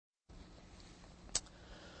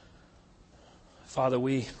Father,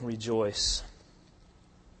 we rejoice.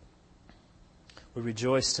 We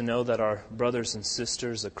rejoice to know that our brothers and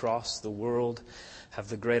sisters across the world have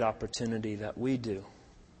the great opportunity that we do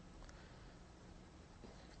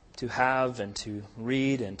to have and to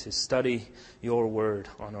read and to study your word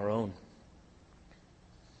on our own.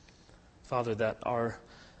 Father, that our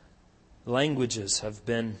languages have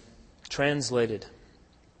been translated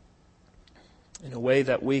in a way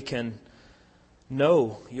that we can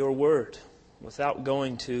know your word without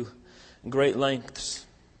going to great lengths.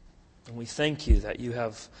 And we thank you that you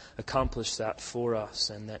have accomplished that for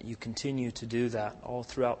us and that you continue to do that all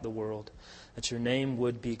throughout the world, that your name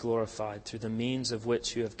would be glorified through the means of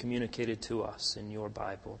which you have communicated to us in your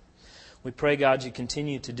Bible. We pray, God, you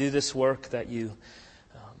continue to do this work, that you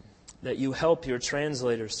help your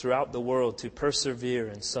translators throughout the world to persevere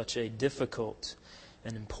in such a difficult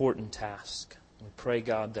and important task. We pray,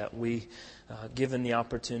 God, that we, given the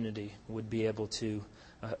opportunity, would be able to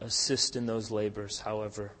assist in those labors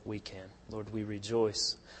however we can. Lord, we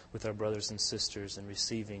rejoice with our brothers and sisters in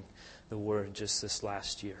receiving the word just this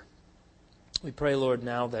last year. We pray, Lord,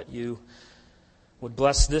 now that you would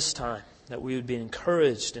bless this time, that we would be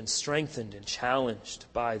encouraged and strengthened and challenged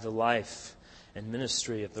by the life and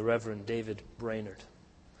ministry of the Reverend David Brainerd.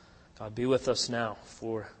 God, be with us now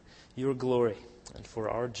for your glory and for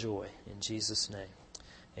our joy. In Jesus' name,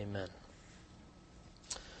 amen.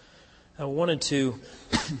 I wanted to,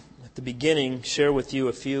 at the beginning, share with you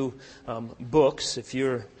a few books. If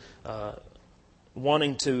you're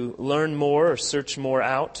wanting to learn more or search more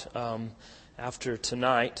out after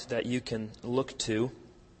tonight, that you can look to,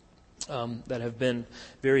 that have been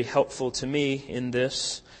very helpful to me in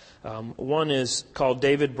this. One is called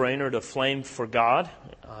David Brainerd, A Flame for God,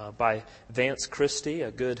 by Vance Christie,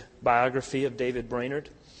 a good biography of David Brainerd.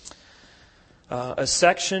 A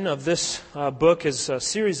section of this book is a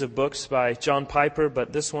series of books by John Piper,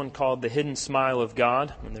 but this one called The Hidden Smile of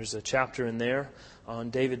God, and there's a chapter in there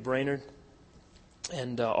on David Brainerd.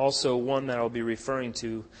 And also one that I'll be referring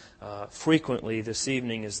to frequently this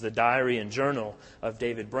evening is the Diary and Journal of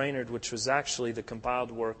David Brainerd, which was actually the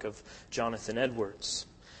compiled work of Jonathan Edwards.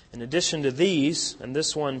 In addition to these, and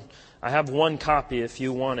this one, I have one copy if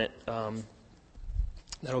you want it,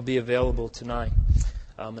 that'll be available tonight.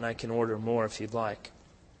 And I can order more if you'd like.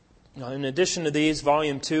 Now, in addition to these,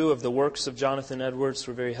 Volume 2 of the works of Jonathan Edwards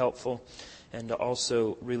were very helpful, and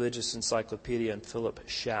also Religious Encyclopedia and Philip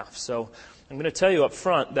Schaff. So I'm going to tell you up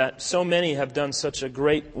front that so many have done such a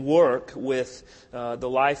great work with the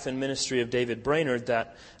life and ministry of David Brainerd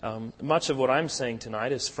that much of what I'm saying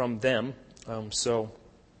tonight is from them. So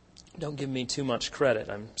don't give me too much credit.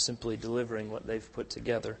 I'm simply delivering what they've put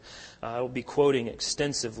together. I will be quoting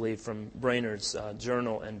extensively from Brainerd's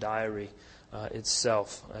journal and diary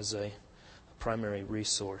itself as a primary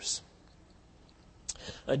resource.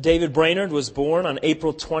 David Brainerd was born on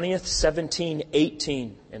April 20th,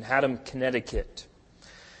 1718 in Haddam, Connecticut.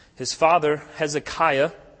 His father,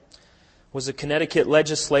 Hezekiah, was a Connecticut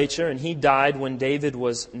legislator, and he died when David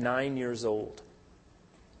was 9 years old.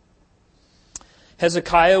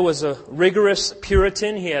 Hezekiah was a rigorous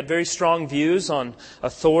Puritan. He had very strong views on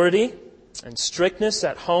authority and strictness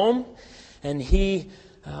at home. And he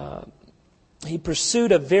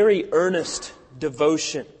pursued a very earnest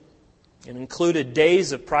devotion. It included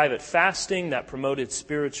days of private fasting that promoted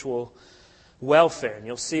spiritual welfare. And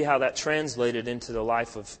you'll see how that translated into the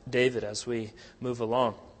life of David as we move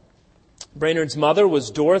along. Brainerd's mother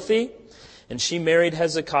was Dorothy, and she married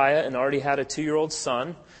Hezekiah and already had a 2-year-old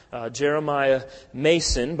son, Jeremiah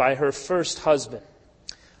Mason, by her first husband.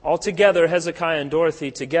 Altogether, Hezekiah and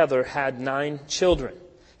Dorothy together had 9 children.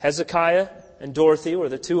 Hezekiah and Dorothy were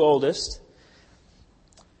the 2 oldest.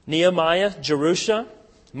 Nehemiah, Jerusha,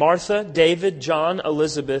 Martha, David, John,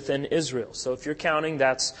 Elizabeth, and Israel. So if you're counting,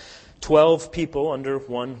 that's 12 people under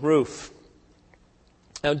one roof.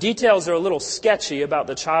 Now, details are a little sketchy about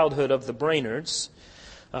the childhood of the Brainards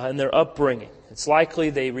and their upbringing. It's likely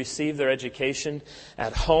they received their education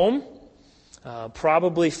at home,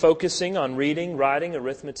 probably focusing on reading, writing,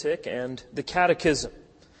 arithmetic, and the catechism.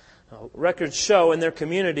 Records show in their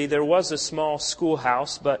community there was a small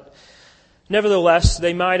schoolhouse, but nevertheless,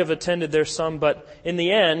 they might have attended there some. But in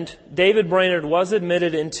the end, David Brainerd was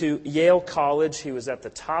admitted into Yale College. He was at the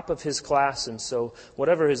top of his class, and so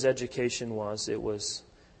whatever his education was, it was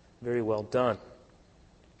very well done.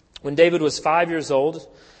 When David was 5 years old,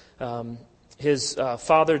 his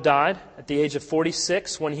father died at the age of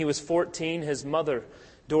 46. When he was 14, his mother,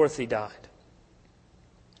 Dorothy, died.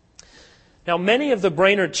 Now, many of the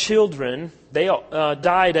Brainerd children, they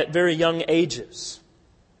died at very young ages.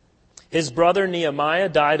 His brother Nehemiah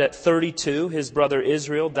died at 32. His brother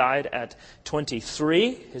Israel died at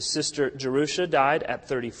 23. His sister Jerusha died at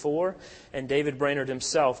 34. And David Brainerd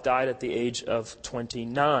himself died at the age of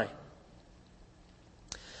 29.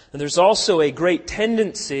 And there's also a great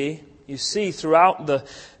tendency, you see, throughout the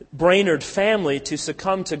Brainerd family to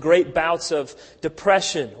succumb to great bouts of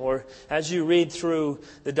depression. Or as you read through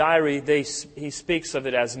the diary, he speaks of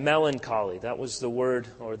it as melancholy. That was the word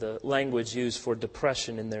or the language used for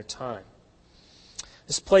depression in their time.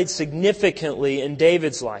 This played significantly in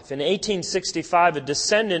David's life. In 1865, a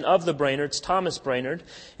descendant of the Brainerds, Thomas Brainerd,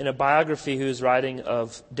 in a biography he was writing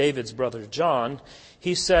of David's brother John,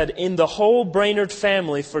 he said, "In the whole Brainerd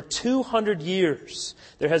family for 200 years,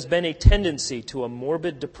 there has been a tendency to a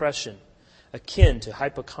morbid depression akin to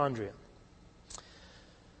hypochondria."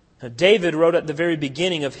 Now, David wrote at the very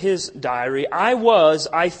beginning of his diary, "I was,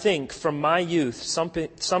 I think, from my youth,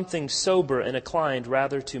 something sober and inclined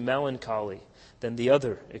rather to melancholy than the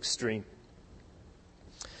other extreme."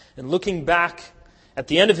 And looking back at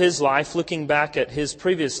the end of his life, looking back at his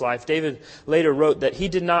previous life, David later wrote that he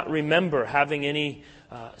did not remember having any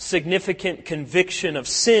significant conviction of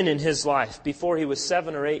sin in his life before he was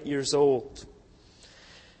 7 or 8 years old.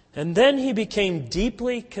 And then he became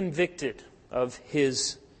deeply convicted of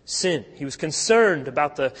his sin. He was concerned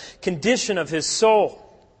about the condition of his soul.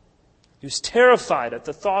 He was terrified at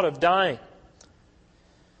the thought of dying.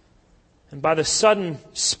 And by the sudden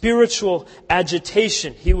spiritual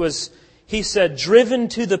agitation, he said, driven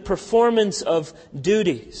to the performance of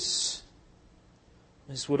duties.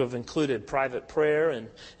 This would have included private prayer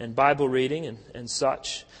and Bible reading and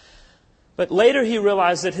such. But later he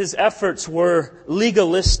realized that his efforts were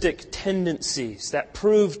legalistic tendencies that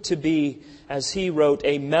proved to be, as he wrote,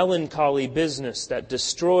 a melancholy business that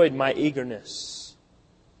destroyed my eagerness.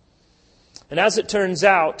 And as it turns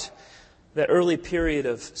out, that early period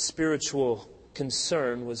of spiritual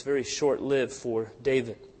concern was very short-lived for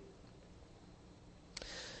David.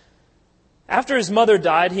 After his mother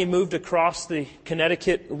died, he moved across the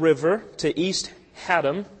Connecticut River to East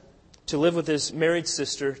Haddam to live with his married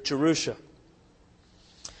sister, Jerusha.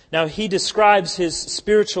 Now, he describes his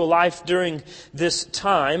spiritual life during this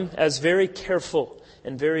time as very careful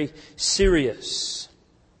and very serious,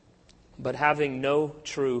 but having no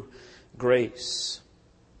true grace.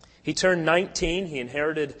 He turned 19. He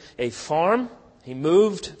inherited a farm. He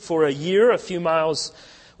moved for a year a few miles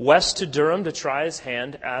west to Durham to try his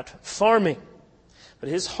hand at farming. But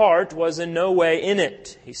his heart was in no way in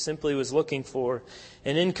it. He simply was looking for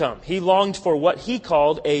an income. He longed for what he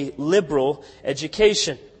called a liberal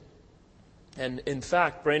education. And in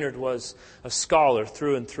fact, Brainerd was a scholar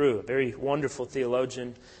through and through, a very wonderful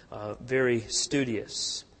theologian, very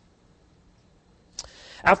studious.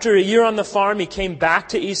 After a year on the farm, he came back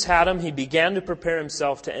to East Haddam. He began to prepare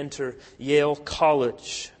himself to enter Yale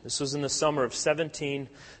College. This was in the summer of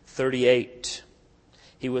 1738.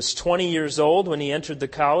 He was 20 years old when he entered the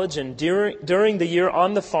college, and during the year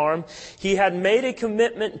on the farm, he had made a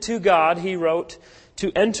commitment to God, he wrote,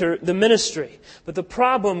 to enter the ministry. But the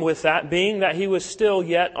problem with that being that he was still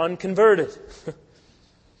yet unconverted.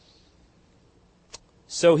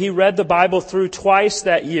 So he read the Bible through twice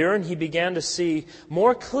that year, and he began to see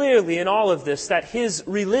more clearly in all of this that his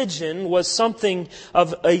religion was something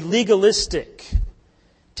of a legalistic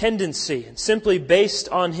tendency, and simply based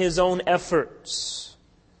on his own efforts.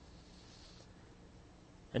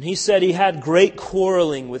 And he said he had great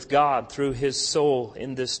quarreling with God through his soul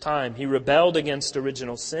in this time. He rebelled against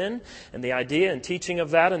original sin and the idea and teaching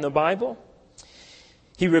of that in the Bible.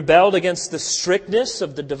 He rebelled against the strictness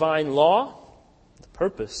of the divine law, the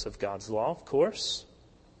purpose of God's law, of course.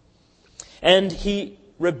 And he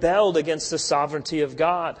rebelled against the sovereignty of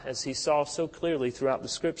God, as he saw so clearly throughout the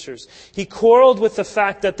Scriptures. He quarreled with the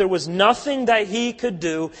fact that there was nothing that he could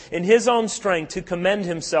do in his own strength to commend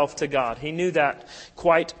himself to God. He knew that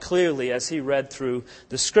quite clearly as he read through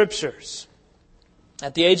the Scriptures.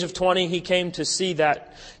 At the age of 20, he came to see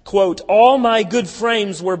that, quote, "All my good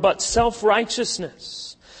frames were but self-righteousness,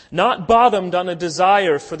 not bottomed on a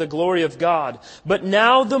desire for the glory of God. But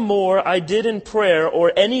now the more I did in prayer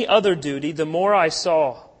or any other duty, the more I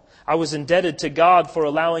saw I was indebted to God for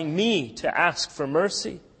allowing me to ask for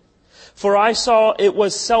mercy. For I saw it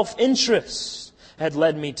was self-interest had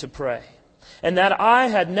led me to pray, and that I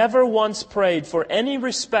had never once prayed for any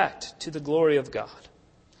respect to the glory of God.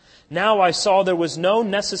 Now I saw there was no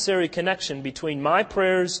necessary connection between my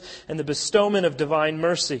prayers and the bestowment of divine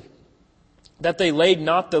mercy, that they laid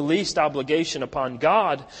not the least obligation upon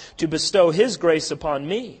God to bestow His grace upon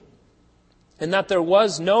me, and that there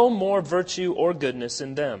was no more virtue or goodness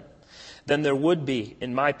in them than there would be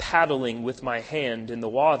in my paddling with my hand in the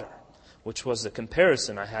water, which was the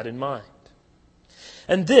comparison I had in mind.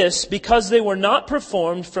 And this, because they were not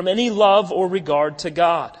performed from any love or regard to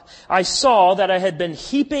God. I saw that I had been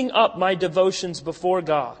heaping up my devotions before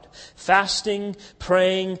God, fasting,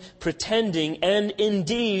 praying, pretending, and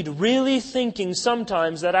indeed really thinking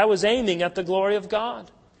sometimes that I was aiming at the glory of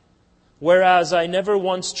God, whereas I never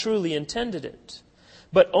once truly intended it,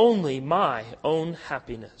 but only my own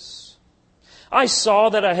happiness. I saw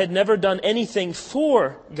that I had never done anything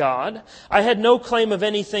for God. I had no claim of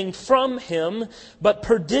anything from Him, but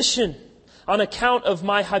perdition on account of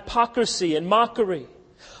my hypocrisy and mockery.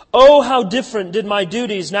 Oh, how different did my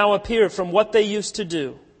duties now appear from what they used to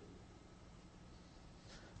do.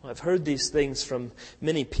 Well, I've heard these things from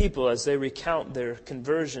many people as they recount their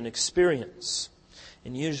conversion experience.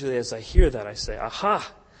 And usually as I hear that, I say,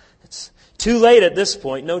 aha, it's too late at this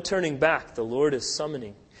point. No turning back. The Lord is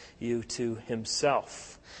summoning you to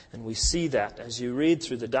Himself. And we see that as you read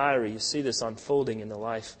through the diary, you see this unfolding in the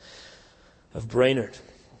life of Brainerd.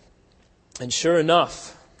 And sure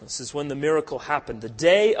enough, this is when the miracle happened. The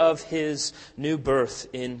day of his new birth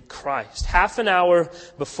in Christ. Half an hour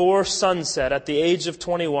before sunset, at the age of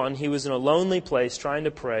 21, he was in a lonely place trying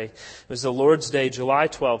to pray. It was the Lord's Day, July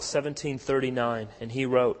 12, 1739. And he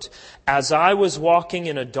wrote, "As I was walking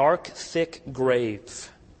in a dark, thick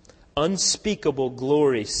grave, unspeakable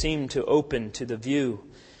glory seemed to open to the view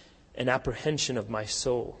and apprehension of my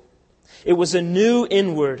soul. It was a new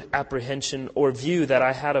inward apprehension or view that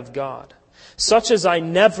I had of God, such as I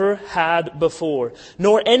never had before,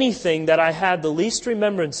 nor anything that I had the least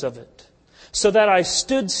remembrance of it, so that I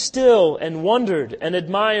stood still and wondered and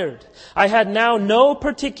admired. I had now no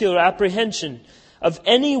particular apprehension of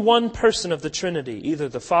any one person of the Trinity, either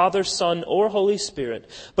the Father, Son, or Holy Spirit,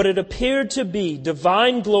 but it appeared to be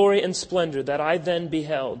divine glory and splendor that I then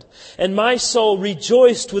beheld. And my soul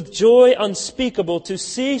rejoiced with joy unspeakable to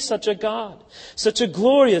see such a God, such a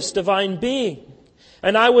glorious divine being.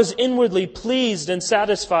 And I was inwardly pleased and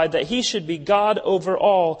satisfied that He should be God over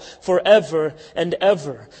all forever and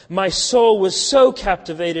ever. My soul was so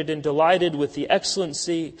captivated and delighted with the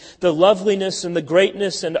excellency, the loveliness, and the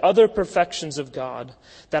greatness and other perfections of God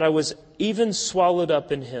that I was even swallowed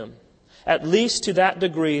up in Him, at least to that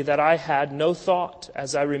degree that I had no thought,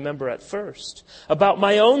 as I remember at first, about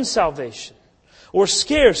my own salvation, or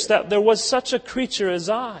scarce that there was such a creature as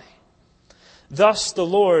I. Thus the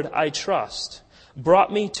Lord, I trust,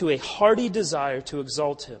 brought me to a hearty desire to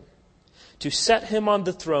exalt Him, to set Him on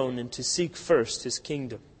the throne, and to seek first His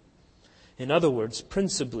kingdom. In other words,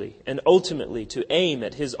 principally and ultimately to aim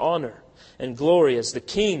at His honor and glory as the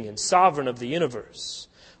King and Sovereign of the universe,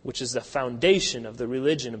 which is the foundation of the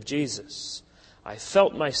religion of Jesus. I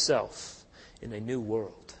felt myself in a new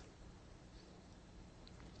world."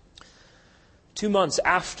 2 months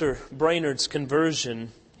after Brainerd's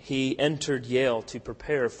conversion, he entered Yale to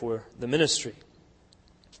prepare for the ministry.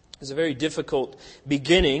 It was a very difficult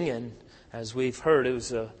beginning, and as we've heard, it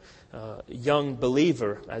was a young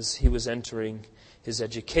believer as he was entering his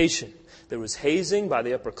education. There was hazing by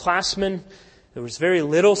the upperclassmen. There was very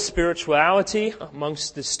little spirituality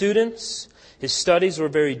amongst the students. His studies were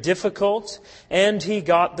very difficult, and he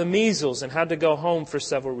got the measles and had to go home for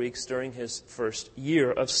several weeks during his first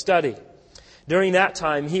year of study. During that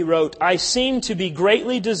time, he wrote, "I seemed to be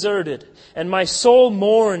greatly deserted, and my soul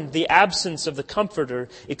mourned the absence of the Comforter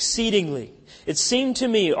exceedingly. It seemed to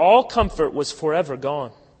me all comfort was forever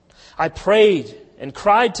gone. I prayed and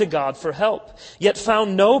cried to God for help, yet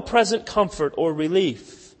found no present comfort or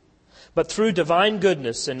relief. But through divine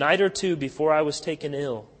goodness, a night or two before I was taken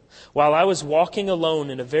ill, while I was walking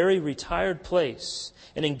alone in a very retired place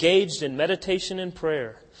and engaged in meditation and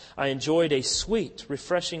prayer, I enjoyed a sweet,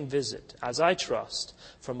 refreshing visit, as I trust,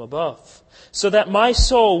 from above, so that my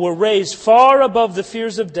soul were raised far above the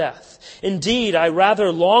fears of death. Indeed, I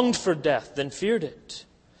rather longed for death than feared it.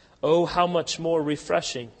 Oh, how much more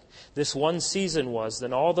refreshing this one season was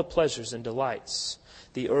than all the pleasures and delights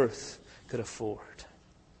the earth could afford."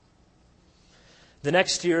 The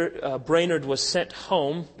next year, Brainerd was sent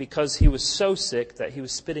home because he was so sick that he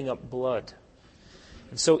was spitting up blood.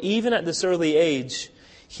 And so even at this early age,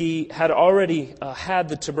 he had already had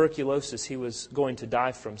the tuberculosis he was going to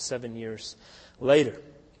die from 7 years later.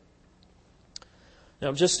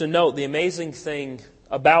 Now, just a note, the amazing thing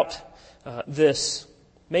about this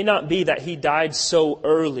may not be that he died so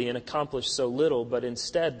early and accomplished so little, but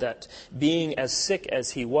instead that being as sick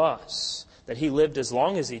as he was, that he lived as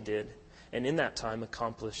long as he did, and in that time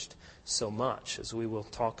accomplished so much, as we will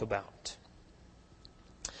talk about.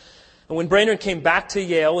 And when Brainerd came back to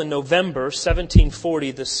Yale in November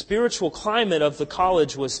 1740, the spiritual climate of the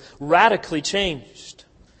college was radically changed.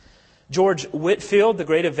 George Whitefield, the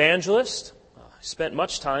great evangelist, spent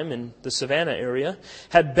much time in the Savannah area,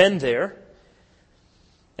 had been there.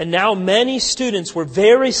 And now many students were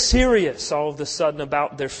very serious all of a sudden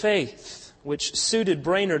about their faith, which suited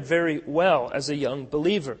Brainerd very well as a young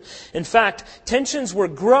believer. In fact, tensions were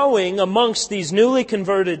growing amongst these newly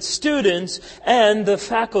converted students and the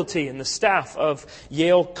faculty and the staff of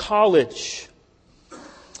Yale College.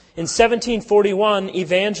 In 1741,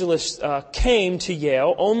 evangelists came to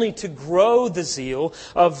Yale only to grow the zeal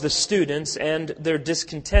of the students and their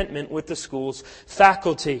discontentment with the school's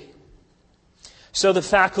faculty. So the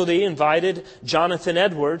faculty invited Jonathan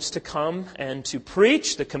Edwards to come and to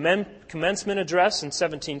preach the commencement address in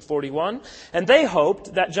 1741, and they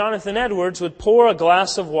hoped that Jonathan Edwards would pour a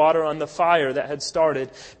glass of water on the fire that had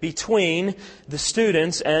started between the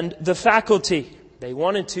students and the faculty. They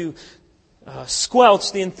wanted to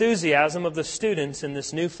squelch the enthusiasm of the students in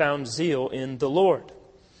this newfound zeal in the Lord.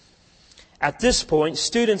 At this point,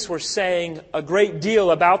 students were saying a great deal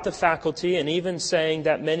about the faculty and even saying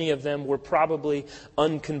that many of them were probably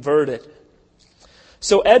unconverted.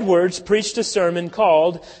 So Edwards preached a sermon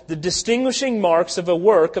called "The Distinguishing Marks of a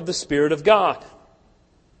Work of the Spirit of God."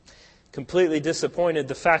 Completely disappointed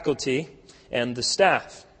the faculty and the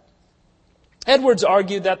staff. Edwards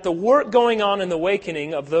argued that the work going on in the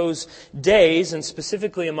awakening of those days, and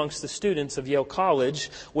specifically amongst the students of Yale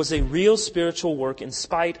College, was a real spiritual work in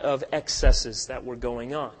spite of excesses that were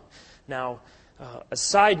going on. Now, a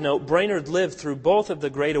side note, Brainerd lived through both of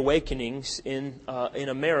the great awakenings in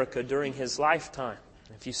America during his lifetime.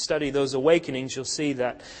 If you study those awakenings, you'll see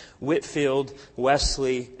that Whitefield,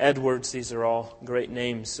 Wesley, Edwards, these are all great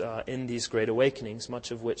names in these great awakenings,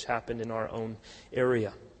 much of which happened in our own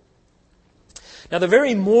area. Now, the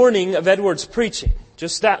very morning of Edwards' preaching,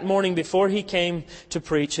 just that morning before he came to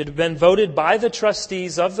preach, it had been voted by the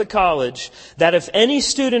trustees of the college that if any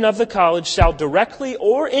student of the college shall directly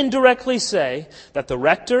or indirectly say that the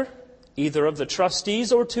rector, either of the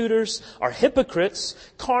trustees or tutors, are hypocrites,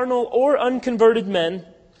 carnal or unconverted men,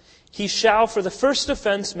 he shall for the first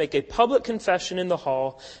offense make a public confession in the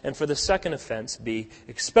hall, and for the second offense be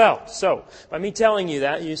expelled. So, by me telling you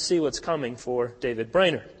that, you see what's coming for David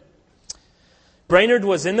Brainerd. Brainerd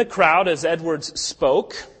was in the crowd as Edwards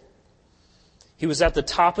spoke. He was at the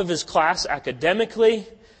top of his class academically,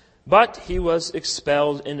 but he was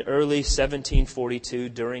expelled in early 1742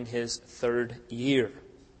 during his third year.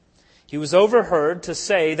 He was overheard to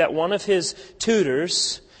say that one of his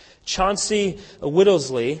tutors, Chauncey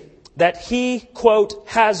Whittlesley, that he, quote,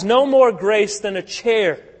 has no more grace than a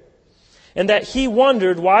chair, and that he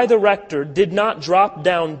wondered why the rector did not drop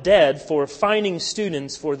down dead for fining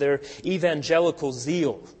students for their evangelical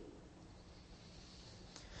zeal.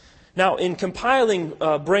 Now, in compiling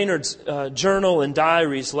Brainerd's journal and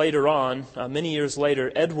diaries later on, many years later,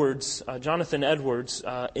 Jonathan Edwards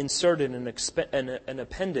inserted an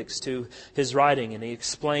appendix to his writing, and he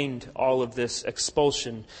explained all of this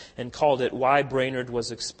expulsion and called it "Why Brainerd Was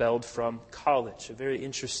Expelled from College." A very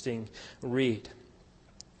interesting read.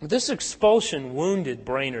 This expulsion wounded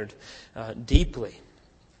Brainerd deeply.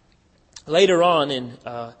 Later on, in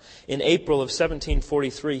April of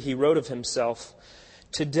 1743, he wrote of himself,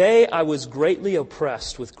 "Today I was greatly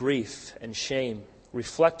oppressed with grief and shame,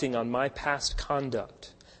 reflecting on my past conduct,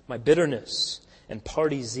 my bitterness, and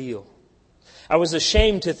party zeal. I was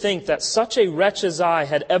ashamed to think that such a wretch as I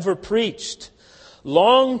had ever preached.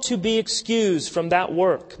 Longed to be excused from that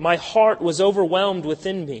work. My heart was overwhelmed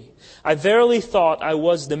within me. I verily thought I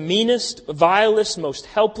was the meanest, vilest, most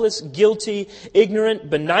helpless, guilty, ignorant,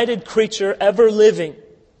 benighted creature ever living.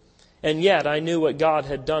 And yet I knew what God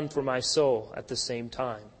had done for my soul at the same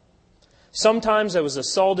time. Sometimes I was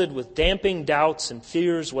assaulted with damping doubts and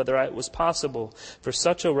fears whether it was possible for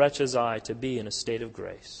such a wretch as I to be in a state of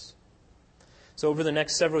grace." So over the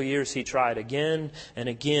next several years, he tried again and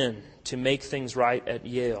again to make things right at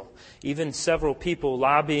Yale. Even several people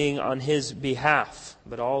lobbying on his behalf,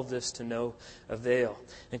 but all of this to no avail.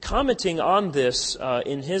 And commenting on this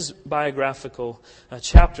in his biographical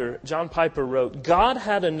chapter, John Piper wrote, "God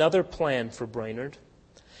had another plan for Brainerd.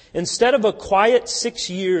 Instead of a quiet 6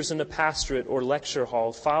 years in a pastorate or lecture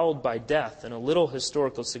hall followed by death and a little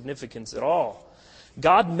historical significance at all,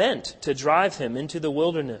 God meant to drive him into the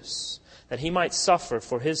wilderness, that he might suffer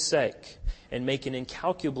for his sake and make an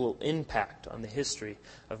incalculable impact on the history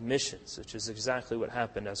of missions," which is exactly what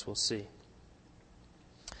happened, as we'll see.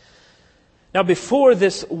 Now, before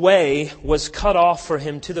this way was cut off for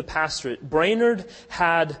him to the pastorate, Brainerd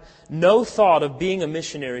had no thought of being a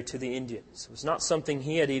missionary to the Indians. It was not something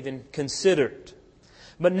he had even considered.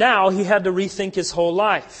 But now he had to rethink his whole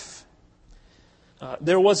life.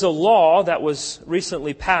 there was a law that was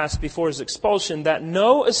recently passed before his expulsion that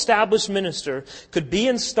no established minister could be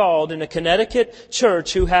installed in a Connecticut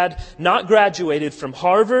church who had not graduated from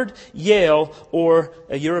Harvard, Yale, or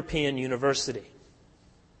a European university.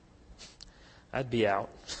 I'd be out.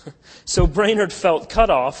 So Brainerd felt cut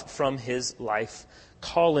off from his life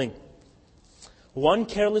calling. One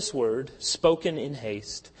careless word spoken in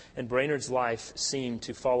haste, and Brainerd's life seemed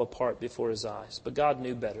to fall apart before his eyes. But God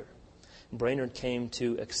knew better. Brainerd came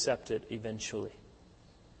to accept it eventually.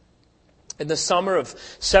 In the summer of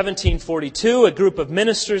 1742, a group of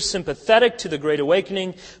ministers sympathetic to the Great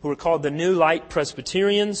Awakening, who were called the New Light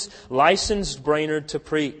Presbyterians, licensed Brainerd to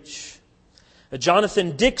preach.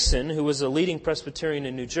 Jonathan Dixon, who was a leading Presbyterian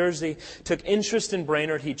in New Jersey, took interest in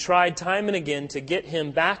Brainerd. He tried time and again to get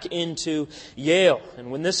him back into Yale.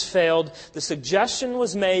 And when this failed, the suggestion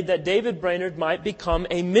was made that David Brainerd might become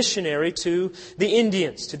a missionary to the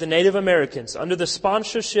Indians, to the Native Americans, under the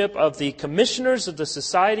sponsorship of the Commissioners of the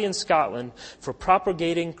Society in Scotland for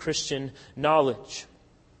Propagating Christian Knowledge.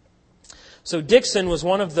 So Dixon was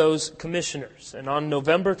one of those commissioners, and on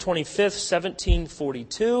November 25th,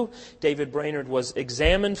 1742, David Brainerd was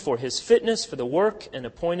examined for his fitness for the work and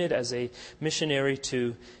appointed as a missionary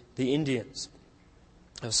to the Indians.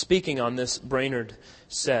 Now, speaking on this, Brainerd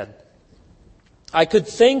said, "I could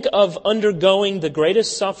think of undergoing the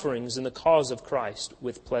greatest sufferings in the cause of Christ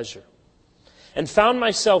with pleasure, and found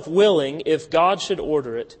myself willing, if God should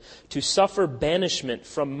order it, to suffer banishment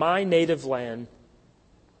from my native land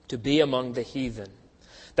to be among the heathen,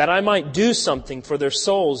 that I might do something for their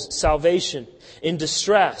souls' salvation in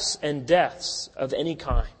distress and deaths of any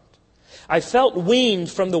kind. I felt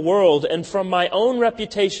weaned from the world and from my own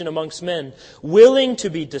reputation amongst men, willing to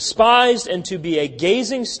be despised and to be a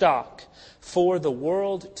gazing stock for the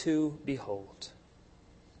world to behold."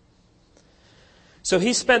 So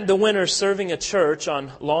he spent the winter serving a church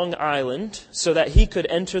on Long Island so that he could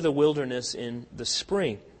enter the wilderness in the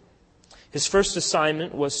spring. His first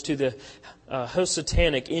assignment was to the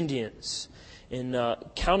Housatonic Indians in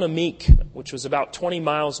Countameek, which was about 20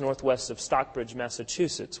 miles northwest of Stockbridge,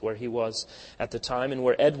 Massachusetts, where he was at the time, and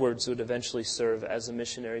where Edwards would eventually serve as a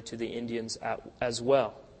missionary to the Indians as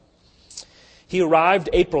well. He arrived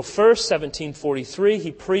April 1st, 1743.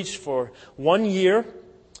 He preached for 1 year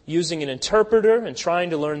using an interpreter and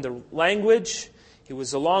trying to learn the language. He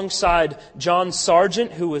was alongside John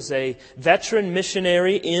Sargent, who was a veteran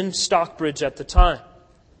missionary in Stockbridge at the time.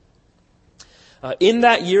 In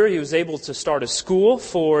that year, he was able to start a school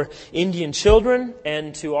for Indian children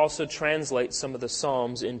and to also translate some of the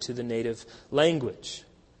Psalms into the native language.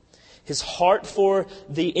 His heart for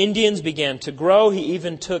the Indians began to grow. He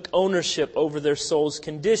even took ownership over their soul's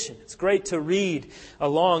condition. It's great to read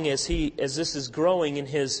along as this is growing in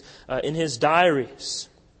his diaries.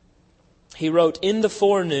 He wrote, "In the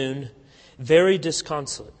forenoon, very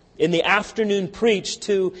disconsolate. In the afternoon preached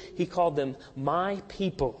to," he called them, "my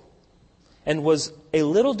people," and was a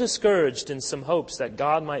little discouraged in some hopes that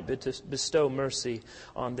God might bestow mercy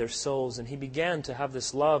on their souls. And he began to have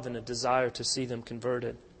this love and a desire to see them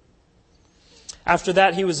converted. After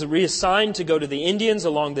that, he was reassigned to go to the Indians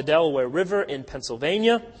along the Delaware River in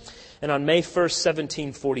Pennsylvania. And on May 1st,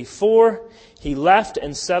 1744, he left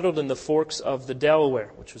and settled in the forks of the Delaware,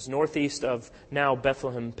 which was northeast of now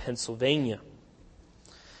Bethlehem, Pennsylvania.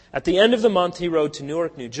 At the end of the month, he rode to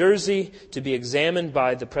Newark, New Jersey, to be examined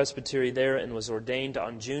by the presbytery there, and was ordained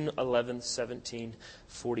on June 11th,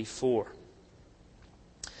 1744.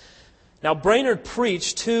 Now, Brainerd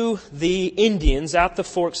preached to the Indians at the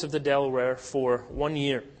forks of the Delaware for 1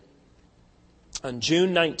 year. On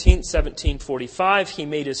June 19, 1745, he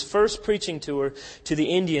made his first preaching tour to the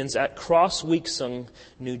Indians at Cross-Weeksung,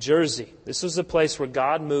 New Jersey. This was a place where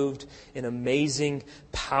God moved in amazing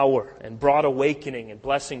power and brought awakening and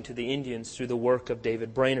blessing to the Indians through the work of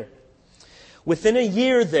David Brainerd. Within a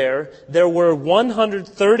year there were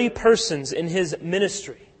 130 persons in his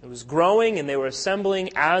ministry. It was growing, and they were assembling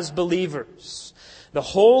as believers. The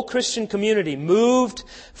whole Christian community moved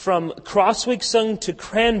from Cross-Weeksung to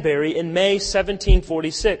Cranberry in May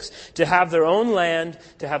 1746 to have their own land,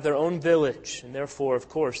 to have their own village, and therefore, of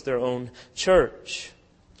course, their own church.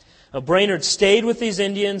 Brainerd stayed with these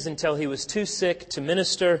Indians until he was too sick to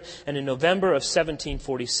minister, and in November of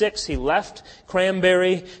 1746, he left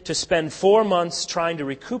Cranberry to spend 4 months trying to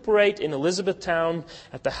recuperate in Elizabethtown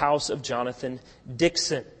at the house of Jonathan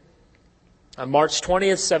Dixon. On March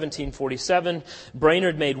 20th, 1747,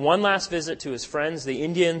 Brainerd made one last visit to his friends, the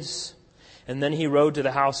Indians, And then he rode to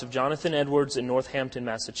the house of Jonathan Edwards in Northampton,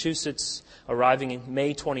 Massachusetts, arriving in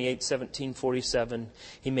May 28, 1747.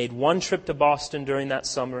 He made one trip to Boston during that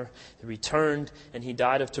summer. He returned, and he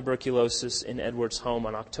died of tuberculosis in Edwards' home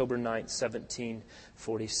on October 9,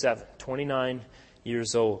 1747, 29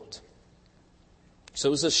 years old. So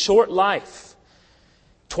it was a short life.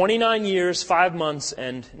 29 years, 5 months,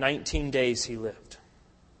 and 19 days he lived.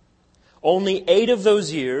 Only 8 of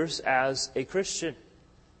those years as a Christian.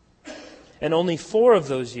 And only 4 of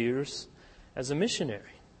those years as a missionary.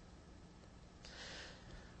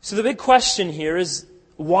 So the big question here is,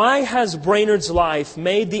 why has Brainerd's life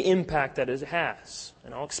made the impact that it has?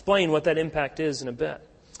 And I'll explain what that impact is in a bit.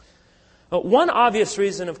 One obvious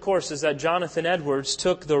reason, of course, is that Jonathan Edwards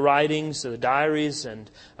took the writings, the diaries, and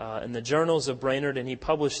the journals of Brainerd, and he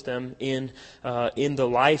published them in the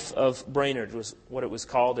Life of Brainerd, was what it was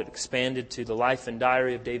called. It expanded to the Life and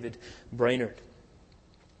Diary of David Brainerd.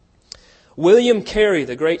 William Carey,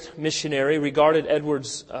 the great missionary, regarded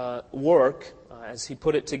Edwards' work, as he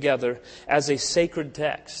put it together, as a sacred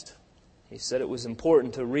text. He said it was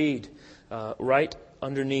important to read right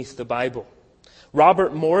underneath the Bible.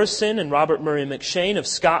 Robert Morrison and Robert Murray McShane of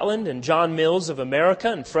Scotland, and John Mills of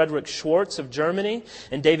America, and Frederick Schwartz of Germany,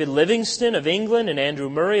 and David Livingstone of England, and Andrew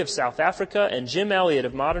Murray of South Africa, and Jim Elliot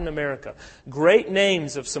of modern America. Great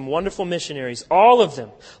names of some wonderful missionaries. All of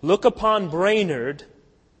them look upon Brainerd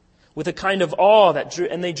with a kind of awe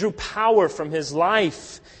and they drew power from his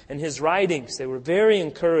life and his writings. They were very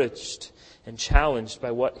encouraged and challenged by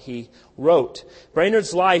what he wrote.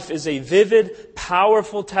 Brainerd's life is a vivid,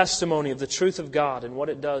 powerful testimony of the truth of God and what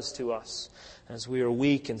it does to us as we are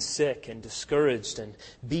weak and sick and discouraged and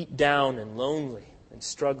beat down and lonely and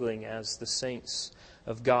struggling as the saints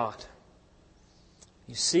of God.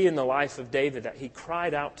 You see in the life of David that he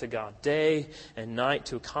cried out to God day and night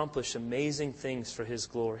to accomplish amazing things for His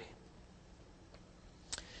glory.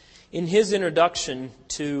 In his introduction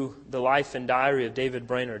to the Life and Diary of David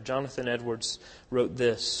Brainerd, Jonathan Edwards wrote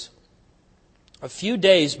this: "A few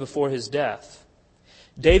days before his death,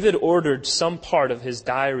 David ordered some part of his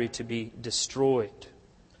diary to be destroyed,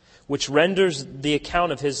 which renders the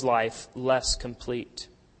account of his life less complete.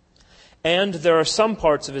 And there are some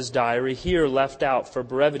parts of his diary here left out for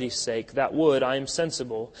brevity's sake that would, I am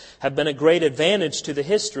sensible, have been a great advantage to the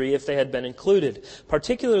history if they had been included,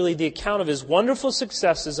 particularly the account of his wonderful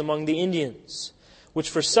successes among the Indians,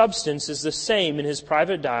 which for substance is the same in his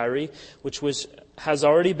private diary, which has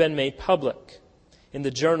already been made public in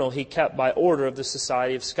the journal he kept by order of the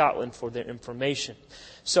Society of Scotland for their information."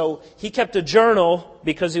 So he kept a journal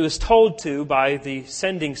because he was told to by the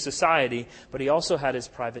sending society, but he also had his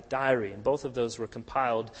private diary, and both of those were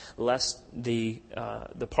compiled lest the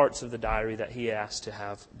parts of the diary that he asked to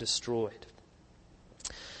have destroyed.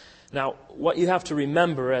 Now, what you have to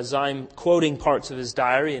remember as I'm quoting parts of his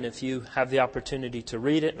diary, and if you have the opportunity to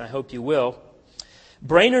read it, and I hope you will,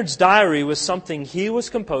 Brainerd's diary was something he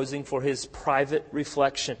was composing for his private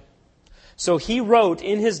reflection. So he wrote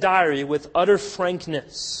in his diary with utter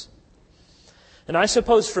frankness. And I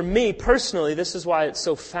suppose for me personally, this is why it's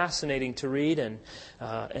so fascinating to read, and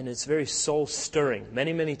it's very soul-stirring.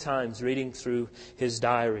 Many, many times reading through his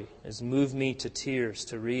diary has moved me to tears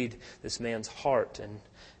to read this man's heart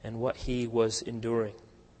and what he was enduring.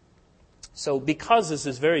 So because this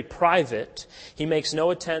is very private, he makes no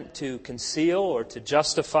attempt to conceal or to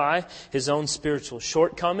justify his own spiritual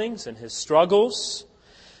shortcomings and his struggles.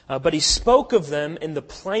 But he spoke of them in the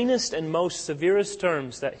plainest and most severest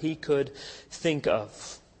terms that he could think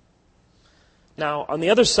of. Now, on the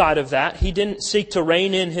other side of that, he didn't seek to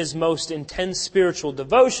rein in his most intense spiritual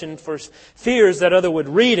devotion for fears that others would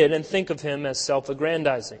read it and think of him as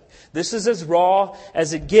self-aggrandizing. This is as raw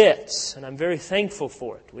as it gets, and I'm very thankful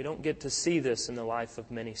for it. We don't get to see this in the life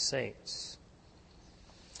of many saints.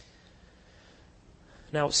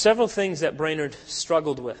 Now, several things that Brainerd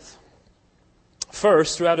struggled with.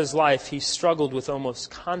 First, throughout his life, he struggled with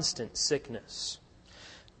almost constant sickness.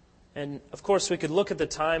 And, of course, we could look at the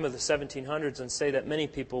time of the 1700s and say that many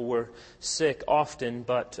people were sick often,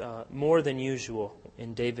 but more than usual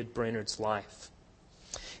in David Brainerd's life.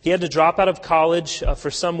 He had to drop out of college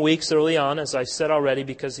for some weeks early on, as I said already,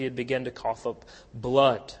 because he had begun to cough up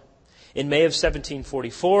blood. In May of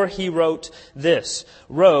 1744, he wrote this: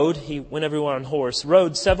 he went everywhere on horse,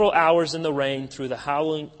 rode several hours in the rain through the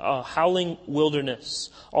howling wilderness,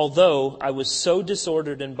 although I was so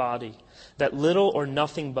disordered in body that little or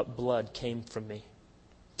nothing but blood came from me.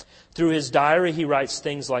 Through his diary, he writes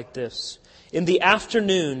things like this: "In the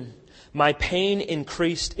afternoon, my pain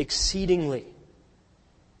increased exceedingly,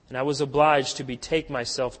 and I was obliged to betake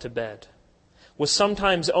myself to bed. was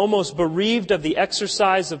sometimes almost bereaved of the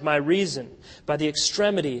exercise of my reason by the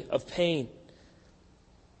extremity of pain.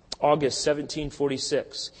 August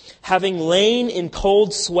 1746. Having lain in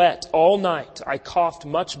cold sweat all night, I coughed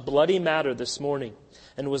much bloody matter this morning,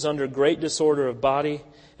 and was under great disorder of body,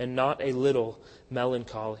 and not a little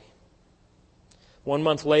melancholy. 1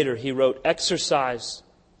 month later, he wrote, exercise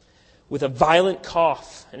with a violent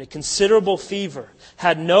cough and a considerable fever,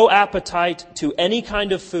 had no appetite to any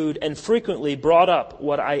kind of food, and frequently brought up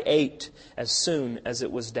what I ate as soon as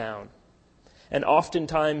it was down, and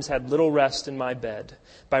oftentimes had little rest in my bed,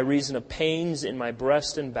 by reason of pains in my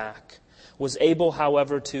breast and back, was able,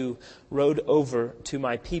 however, to rode over to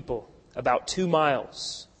my people about 2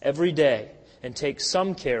 miles every day, and take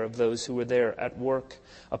some care of those who were there at work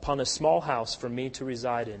upon a small house for me to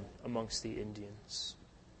reside in amongst the Indians.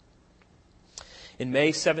 In May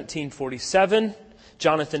 1747, at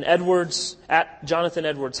Jonathan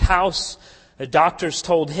Edwards' house, the doctors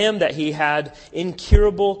told him that he had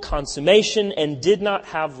incurable consummation and did not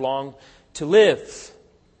have long to live.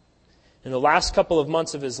 In the last couple of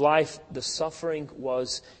months of his life, the suffering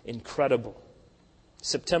was incredible.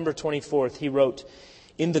 September 24th, he wrote,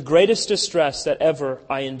 in the greatest distress that ever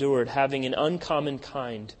I endured, having an uncommon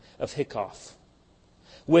kind of hiccough,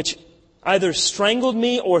 which either strangled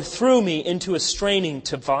me or threw me into a straining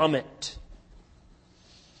to vomit.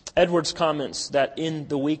 Edwards comments that in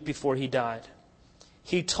the week before he died,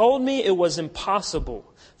 he told me it was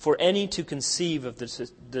impossible for any to conceive of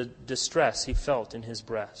the distress he felt in his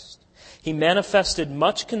breast. He manifested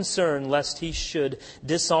much concern lest he should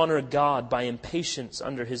dishonor God by impatience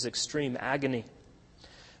under his extreme agony,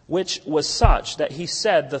 which was such that he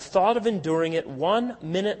said the thought of enduring it 1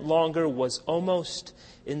 minute longer was almost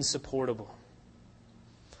insupportable.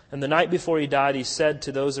 And the night before he died, he said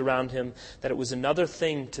to those around him that it was another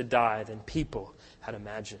thing to die than people had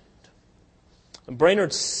imagined. And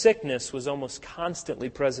Brainerd's sickness was almost constantly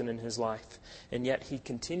present in his life, and yet he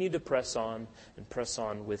continued to press on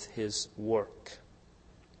with his work.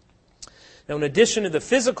 Now, in addition to the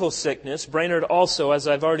physical sickness, Brainerd also, as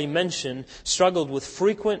I've already mentioned, struggled with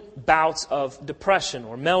frequent bouts of depression,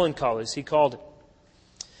 or melancholy, as he called it.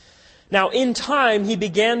 Now, in time, he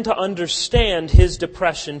began to understand his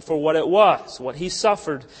depression for what it was, what he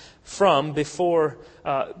suffered from before,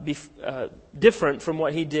 different from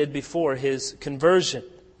what he did before his conversion.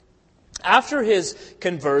 After his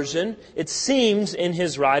conversion, it seems in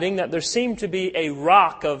his writing that there seemed to be a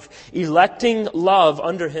rock of electing love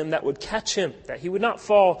under him that would catch him, that he would not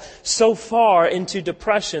fall so far into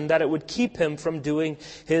depression that it would keep him from doing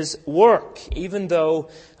his work, even though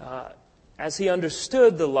as he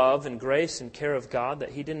understood the love and grace and care of God, that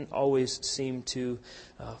he didn't always seem to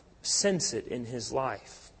sense it in his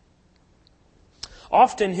life.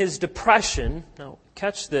 Often his depression, now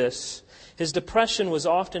catch this, his depression was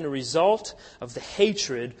often a result of the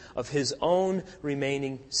hatred of his own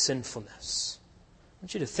remaining sinfulness. I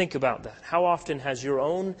want you to think about that. How often has your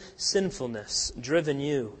own sinfulness driven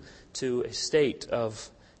you to a state of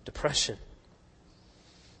depression?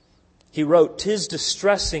 He wrote, "'Tis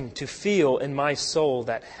distressing to feel in my soul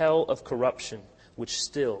that hell of corruption which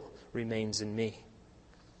still remains in me."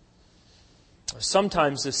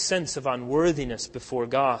 Sometimes this sense of unworthiness before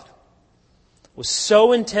God was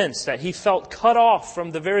so intense that he felt cut off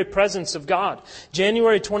from the very presence of God.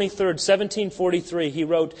 January 23rd, 1743, he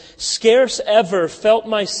wrote, "Scarce ever felt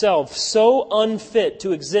myself so unfit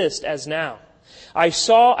to exist as now. I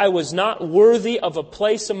saw I was not worthy of a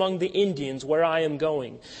place among the Indians where I am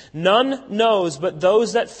going. None knows but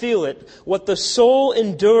those that feel it what the soul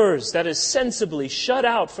endures that is sensibly shut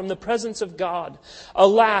out from the presence of God.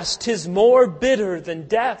 Alas, 'tis more bitter than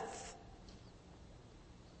death."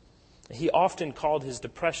 He often called his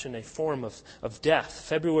depression a form of death.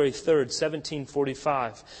 February 3rd,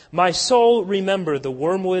 1745. "My soul remember the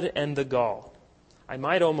wormwood and the gall. I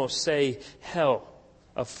might almost say hell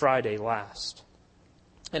of Friday last.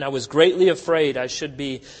 And I was greatly afraid I should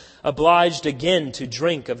be obliged again to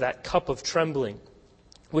drink of that cup of trembling,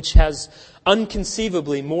 which has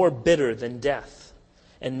unconceivably more bitter than death,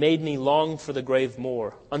 and made me long for the grave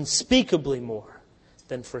more, unspeakably more,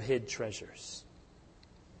 than for hid treasures."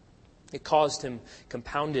 It caused him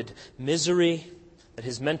compounded misery, that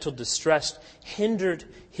his mental distress hindered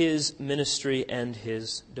his ministry and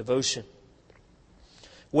his devotion.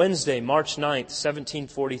 Wednesday, March 9th,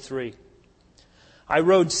 1743. "I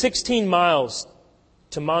rode 16 miles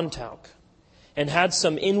to Montauk and had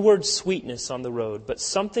some inward sweetness on the road, but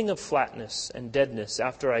something of flatness and deadness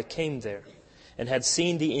after I came there and had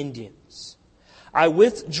seen the Indians. I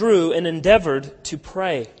withdrew and endeavored to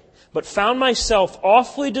pray, but found myself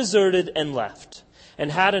awfully deserted and left,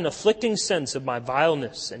 and had an afflicting sense of my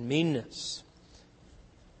vileness and meanness.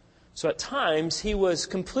 So at times, he was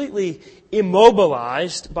completely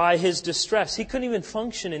immobilized by his distress. He couldn't even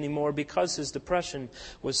function anymore because his depression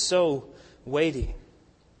was so weighty.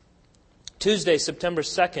 Tuesday, September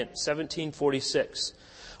 2nd, 1746,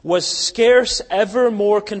 was scarce ever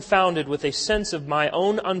more confounded with a sense of my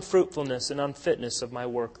own unfruitfulness and unfitness of my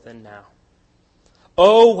work than now.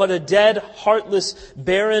 Oh, what a dead, heartless,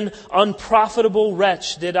 barren, unprofitable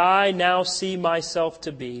wretch did I now see myself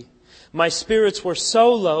to be. My spirits were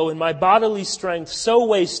so low and my bodily strength so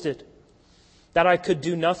wasted that I could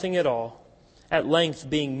do nothing at all. At length,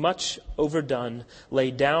 being much overdone, lay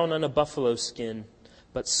down on a buffalo skin,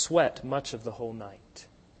 but sweat much of the whole night.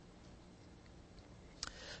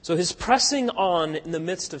 So his pressing on in the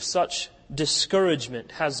midst of such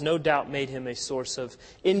discouragement has no doubt made him a source of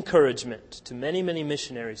encouragement to many, many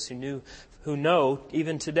missionaries who know,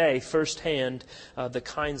 even today, firsthand, the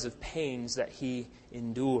kinds of pains that he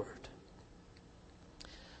endured.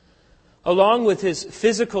 Along with his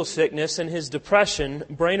physical sickness and his depression,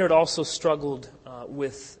 Brainerd also struggled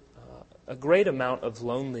with a great amount of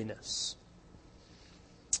loneliness.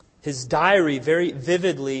 His diary very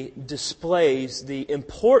vividly displays the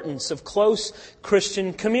importance of close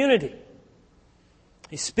Christian community.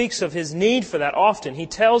 He speaks of his need for that often. He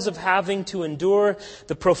tells of having to endure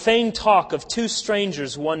the profane talk of two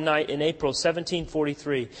strangers one night in April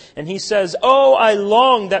 1743. And he says, "Oh, I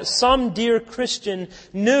long that some dear Christian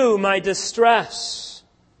knew my distress."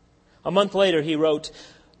 A month later he wrote,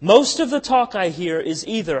 "Most of the talk I hear is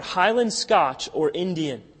either Highland Scotch or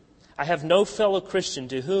Indian. I have no fellow Christian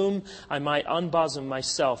to whom I might unbosom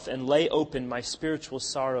myself and lay open my spiritual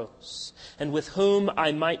sorrows, and with whom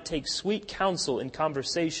I might take sweet counsel in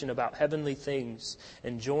conversation about heavenly things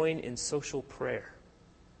and join in social prayer."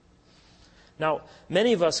 Now,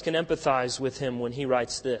 many of us can empathize with him when he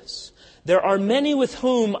writes this. "There are many with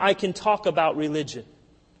whom I can talk about religion,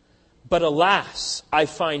 but alas, I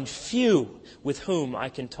find few with whom I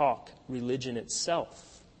can talk religion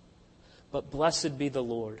itself. But blessed be the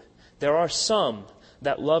Lord. There are some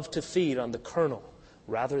that love to feed on the kernel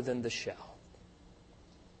rather than the shell."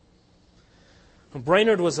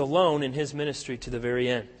 Brainerd was alone in his ministry to the very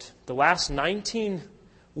end. The last 19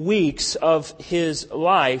 weeks of his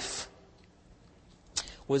life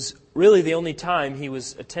was really the only time he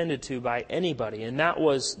was attended to by anybody, and that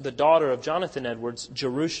was the daughter of Jonathan Edwards,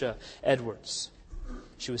 Jerusha Edwards.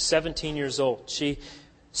 She was 17 years old. She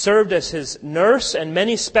served as his nurse, and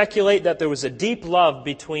many speculate that there was a deep love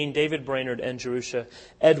between David Brainerd and Jerusha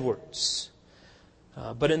Edwards.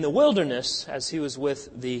 But in the wilderness, as he was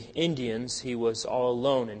with the Indians, he was all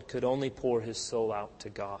alone and could only pour his soul out to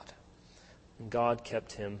God. And God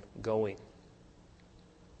kept him going.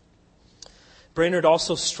 Brainerd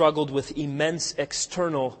also struggled with immense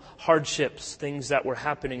external hardships, things that were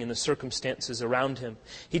happening in the circumstances around him.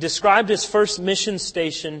 He described his first mission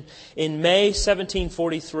station in May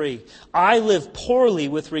 1743. "I live poorly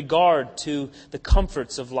with regard to the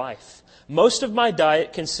comforts of life. Most of my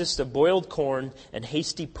diet consists of boiled corn and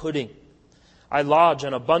hasty pudding. I lodge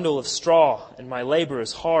on a bundle of straw, and my labor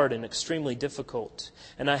is hard and extremely difficult,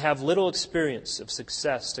 and I have little experience of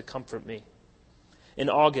success to comfort me." In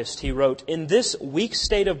August, he wrote, "In this weak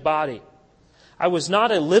state of body, I was not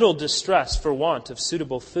a little distressed for want of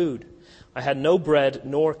suitable food. I had no bread,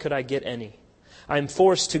 nor could I get any. I am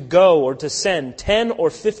forced to go or to send 10 or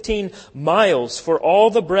 15 miles for all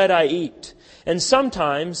the bread I eat, and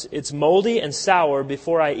sometimes it's moldy and sour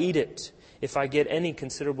before I eat it, if I get any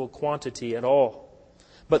considerable quantity at all.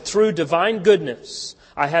 But through divine goodness,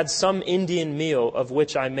 I had some Indian meal of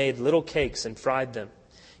which I made little cakes and fried them,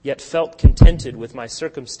 yet felt contented with my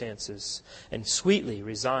circumstances and sweetly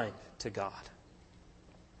resigned to God."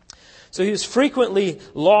 So he was frequently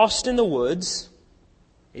lost in the woods.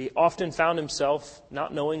 He often found himself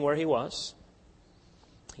not knowing where he was.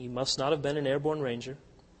 He must not have been an airborne ranger.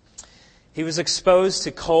 He was exposed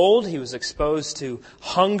to cold. He was exposed to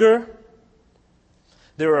hunger.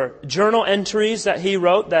 There are journal entries that he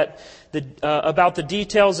wrote about the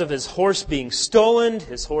details of his horse being stolen,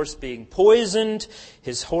 his horse being poisoned,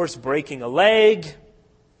 his horse breaking a leg.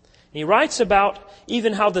 And he writes about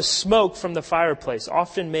even how the smoke from the fireplace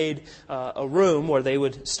often made a room where they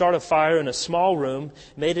would start a fire in a small room,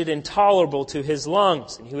 made it intolerable to his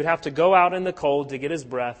lungs. And he would have to go out in the cold to get his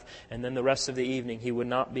breath, and then the rest of the evening he would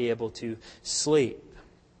not be able to sleep.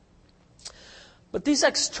 But these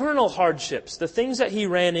external hardships, the things that he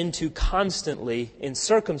ran into constantly in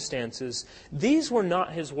circumstances, these were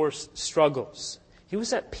not his worst struggles. He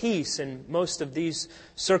was at peace in most of these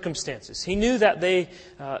circumstances. He knew that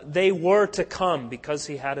they were to come because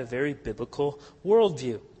he had a very biblical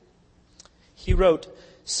worldview. He wrote,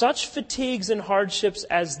 "Such fatigues and hardships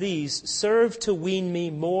as these serve to wean me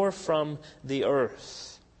more from the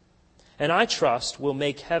earth, and I trust will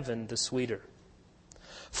make heaven the sweeter.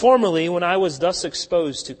 Formerly, when I was thus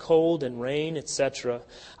exposed to cold and rain, etc.,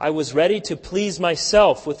 I was ready to please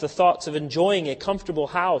myself with the thoughts of enjoying a comfortable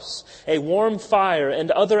house, a warm fire, and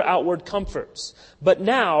other outward comforts. But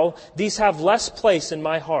now these have less place in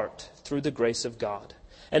my heart through the grace of God,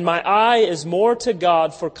 and my eye is more to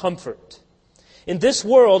God for comfort. In this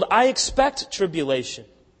world I expect tribulation,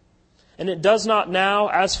 and it does not now,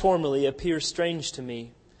 as formerly, appear strange to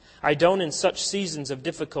me. I don't in such seasons of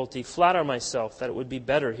difficulty flatter myself that it would be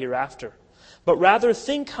better hereafter, but rather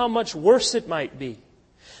think how much worse it might be,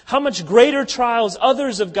 how much greater trials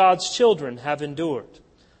others of God's children have endured,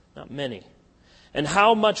 not many, and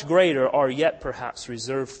how much greater are yet perhaps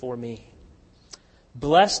reserved for me.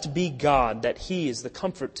 Blessed be God that He is the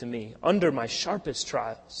comfort to me under my sharpest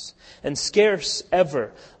trials, and scarce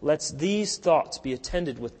ever lets these thoughts be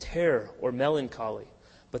attended with terror or melancholy,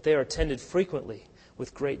 but they are attended frequently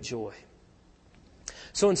with great joy."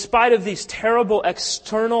 So in spite of these terrible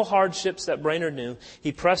external hardships that Brainerd knew,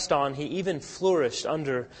 he pressed on. He even flourished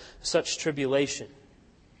under such tribulation.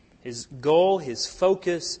 His goal, his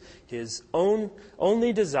focus, his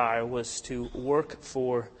only desire was to work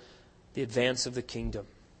for the advance of the kingdom.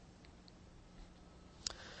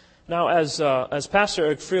 Now, as Pastor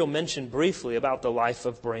Eric Friel mentioned briefly about the life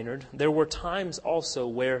of Brainerd, there were times also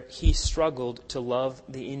where he struggled to love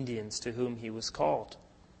the Indians to whom he was called.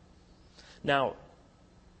 Now,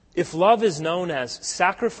 if love is known as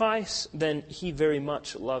sacrifice, then he very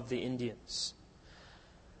much loved the Indians.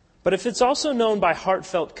 But if it's also known by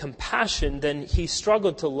heartfelt compassion, then he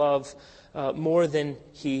struggled to love more than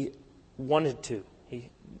he wanted to.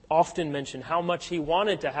 He often mentioned how much he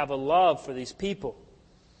wanted to have a love for these people.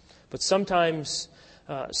 But sometimes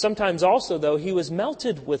also, though, he was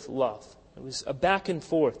melted with love. It was a back and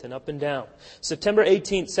forth and up and down. September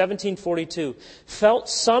 18th, 1742, "Felt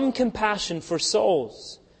some compassion for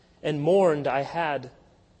souls, and mourned I had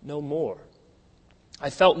no more. I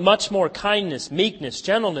felt much more kindness, meekness,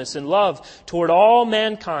 gentleness, and love toward all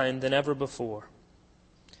mankind than ever before."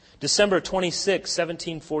 December 26,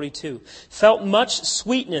 1742, "Felt much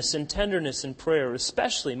sweetness and tenderness in prayer,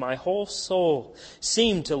 especially my whole soul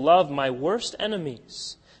seemed to love my worst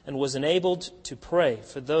enemies, and was enabled to pray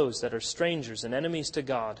for those that are strangers and enemies to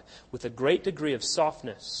God with a great degree of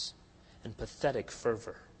softness and pathetic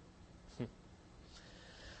fervor."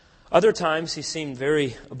 Other times he seemed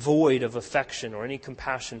very void of affection or any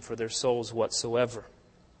compassion for their souls whatsoever.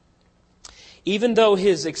 Even though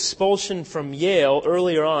his expulsion from Yale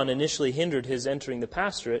earlier on initially hindered his entering the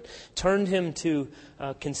pastorate, turned him to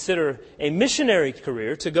consider a missionary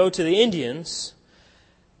career, to go to the Indians,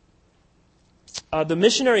 the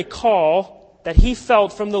missionary call that he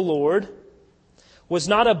felt from the Lord was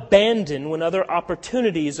not abandoned when other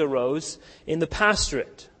opportunities arose in the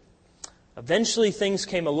pastorate. Eventually things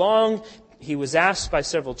came along. He was asked by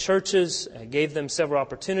several churches, gave them several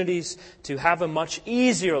opportunities to have a much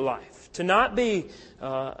easier life, to not be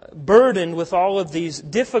burdened with all of these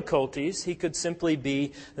difficulties. He could simply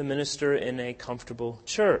be the minister in a comfortable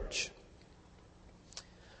church.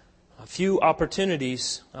 A few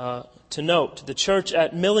opportunities to note. The church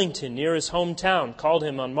at Millington, near his hometown, called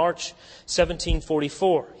him on March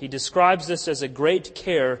 1744. He describes this as a great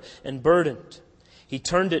care and burden. He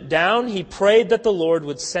turned it down. He prayed that the Lord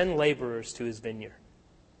would send laborers to his vineyard.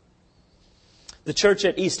 The church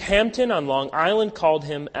at East Hampton on Long Island called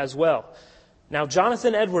him as well. Now,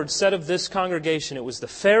 Jonathan Edwards said of this congregation, it was the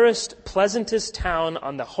fairest, pleasantest town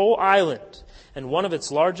on the whole island, and one of its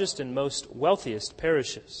largest and most wealthiest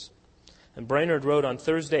parishes. And Brainerd wrote on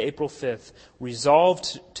Thursday, April 5th,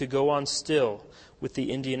 "Resolved to go on still with the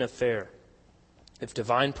Indian affair, if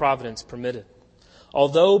divine providence permitted.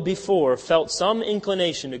 Although before felt some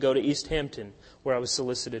inclination to go to East Hampton, where I was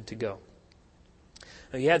solicited to go."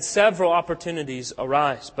 Now, he had several opportunities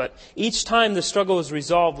arise, but each time the struggle was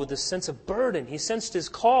resolved with a sense of burden. He sensed his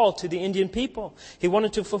call to the Indian people. He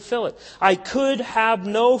wanted to fulfill it. "I could have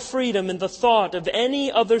no freedom in the thought of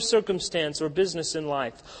any other circumstance or business in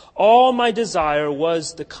life. All my desire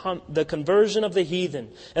was the conversion of the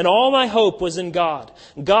heathen, and all my hope was in God.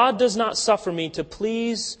 God does not suffer me to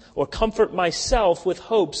please or comfort myself with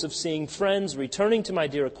hopes of seeing friends, returning to my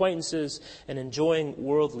dear acquaintances, and enjoying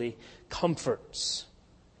worldly comforts."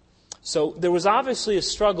 So there was obviously a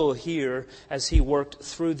struggle here as he worked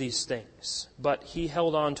through these things. But he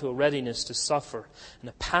held on to a readiness to suffer and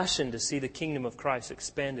a passion to see the kingdom of Christ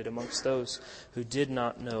expanded amongst those who did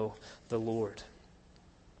not know the Lord.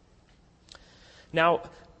 Now,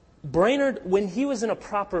 Brainerd, when he was in a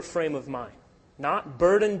proper frame of mind, not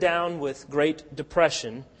burdened down with great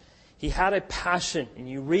depression, he had a passion, and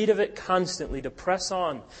you read of it constantly, to press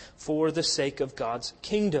on for the sake of God's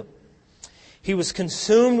kingdom. He was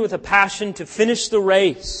consumed with a passion to finish the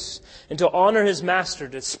race and to honor his master,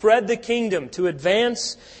 to spread the kingdom, to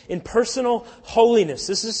advance in personal holiness.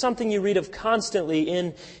 This is something you read of constantly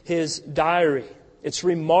in his diary. It's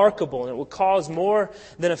remarkable, and it will cause more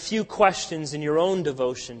than a few questions in your own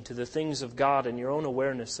devotion to the things of God and your own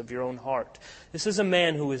awareness of your own heart. This is a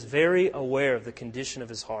man who is very aware of the condition of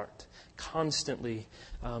his heart, constantly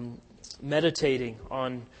meditating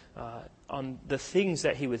on the things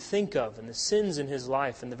that he would think of and the sins in his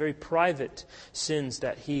life and the very private sins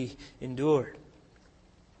that he endured.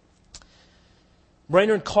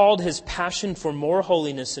 Brainerd called his passion for more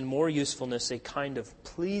holiness and more usefulness a kind of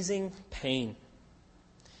pleasing pain.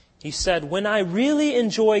 He said, "When I really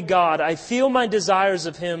enjoy God, I feel my desires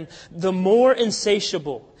of Him the more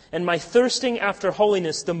insatiable, and my thirsting after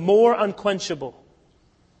holiness the more unquenchable."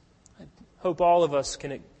 I hope all of us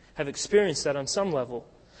can have experienced that on some level.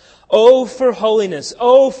 Oh, for holiness.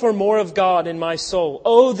 Oh, for more of God in my soul.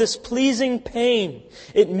 Oh, this pleasing pain.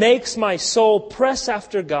 It makes my soul press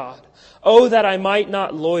after God. Oh, that I might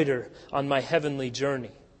not loiter on my heavenly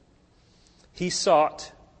journey. He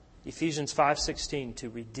sought, Ephesians 5:16, to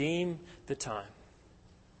redeem the time.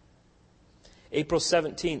 April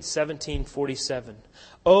 17th, 1747.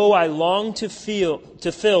 Oh, I long to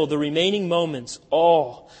fill the remaining moments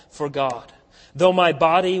all for God. Though my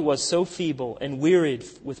body was so feeble and wearied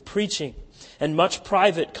with preaching and much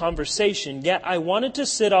private conversation, yet I wanted to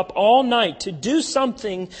sit up all night to do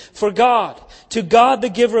something for God. To God, the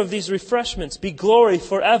giver of these refreshments, be glory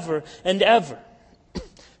forever and ever.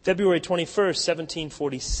 February 21st,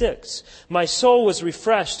 1746. My soul was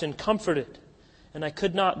refreshed and comforted, and I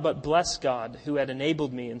could not but bless God, who had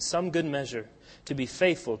enabled me in some good measure to be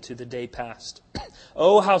faithful to the day past.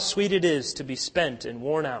 Oh, how sweet it is to be spent and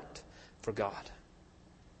worn out for God.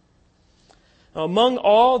 Now, among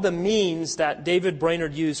all the means that David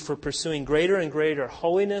Brainerd used for pursuing greater and greater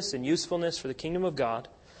holiness and usefulness for the kingdom of God,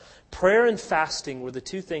 prayer and fasting were the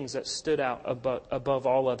two things that stood out above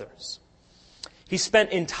all others. He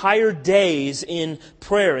spent entire days in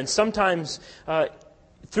prayer, and sometimes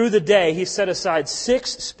through the day he set aside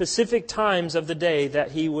 6 specific times of the day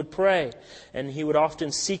that he would pray. And he would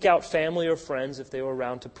often seek out family or friends if they were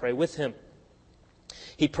around to pray with him.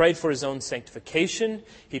 He prayed for his own sanctification.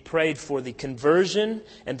 He prayed for the conversion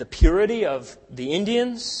and the purity of the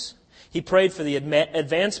Indians. He prayed for the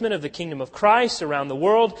advancement of the kingdom of Christ around the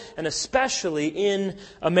world, and especially in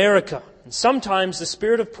America. And sometimes the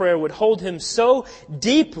spirit of prayer would hold him so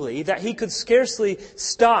deeply that he could scarcely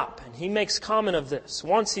stop. And he makes comment of this.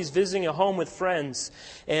 Once he's visiting a home with friends,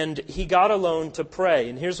 and he got alone to pray.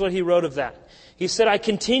 And here's what he wrote of that. He said, "I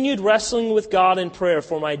continued wrestling with God in prayer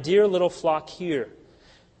for my dear little flock here,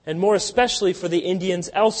 and more especially for the Indians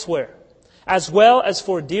elsewhere, as well as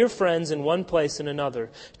for dear friends in one place and another,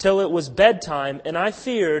 till it was bedtime, and I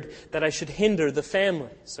feared that I should hinder the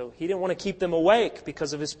family." So he didn't want to keep them awake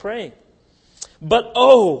because of his praying. "But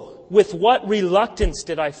oh, with what reluctance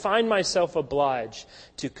did I find myself obliged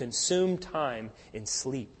to consume time in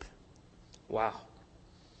sleep." Wow.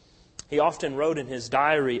 He often wrote in his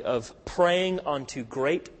diary of praying unto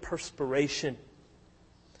great perspiration.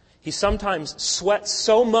 He sometimes sweat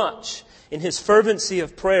so much in his fervency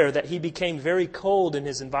of prayer that he became very cold in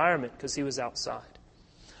his environment because he was outside.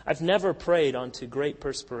 I've never prayed unto great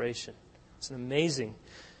perspiration. It's an amazing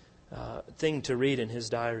thing to read in his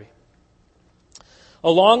diary.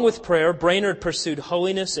 Along with prayer, Brainerd pursued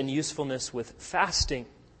holiness and usefulness with fasting.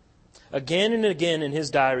 Again and again in his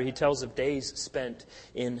diary, he tells of days spent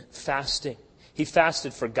in fasting. He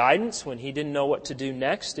fasted for guidance when he didn't know what to do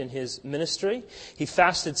next in his ministry. He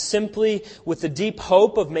fasted simply with the deep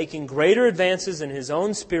hope of making greater advances in his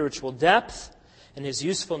own spiritual depth and his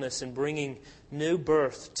usefulness in bringing new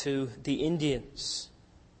birth to the Indians.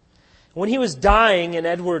 When he was dying in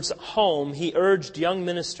Edward's home, he urged young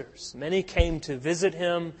ministers. Many came to visit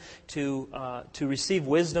him, to receive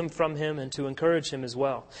wisdom from him, and to encourage him as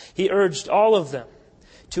well. He urged all of them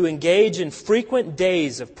to engage in frequent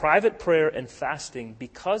days of private prayer and fasting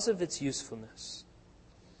because of its usefulness.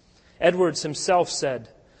 Edwards himself said,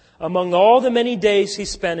 among all the many days he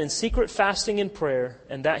spent in secret fasting and prayer,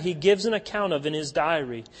 and that he gives an account of in his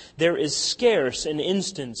diary, there is scarce an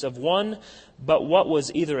instance of one but what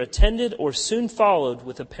was either attended or soon followed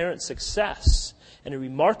with apparent success and a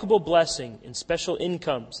remarkable blessing in special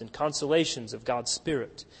incomes and consolations of God's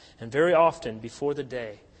Spirit, and very often before the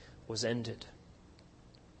day was ended.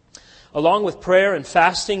 Along with prayer and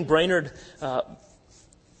fasting, Brainerd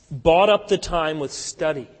bought up the time with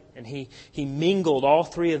study. And he mingled all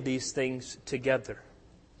three of these things together.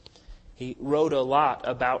 He wrote a lot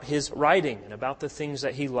about his writing and about the things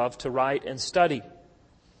that he loved to write and study.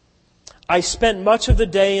 I spent much of the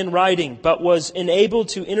day in writing, but was enabled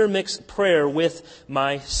to intermix prayer with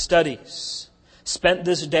my studies. Spent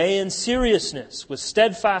this day in seriousness, with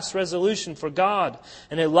steadfast resolution for God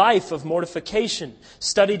and a life of mortification.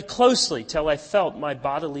 Studied closely till I felt my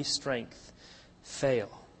bodily strength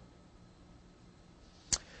fail.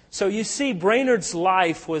 So you see, Brainerd's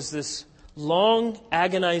life was this long,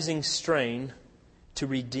 agonizing strain to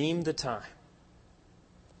redeem the time.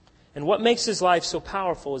 And what makes his life so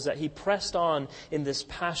powerful is that he pressed on in this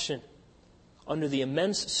passion under the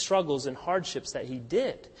immense struggles and hardships that he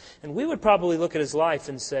did. And we would probably look at his life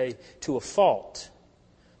and say, to a fault,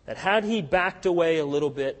 that had he backed away a little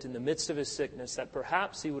bit in the midst of his sickness, that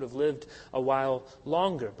perhaps he would have lived a while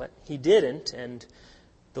longer. But he didn't, and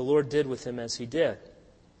the Lord did with him as he did.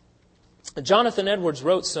 Jonathan Edwards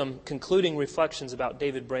wrote some concluding reflections about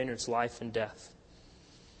David Brainerd's life and death.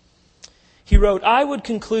 He wrote, I would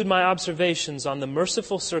conclude my observations on the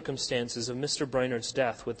merciful circumstances of Mr. Brainerd's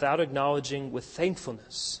death without acknowledging with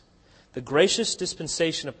thankfulness the gracious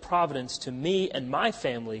dispensation of providence to me and my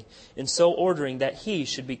family in so ordering that he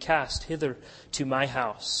should be cast hither to my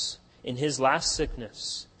house in his last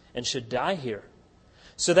sickness and should die here,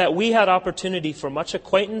 so that we had opportunity for much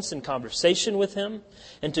acquaintance and conversation with him,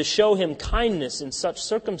 and to show him kindness in such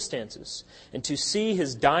circumstances, and to see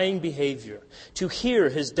his dying behavior, to hear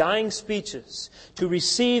his dying speeches, to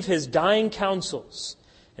receive his dying counsels,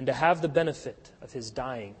 and to have the benefit of his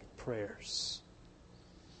dying prayers.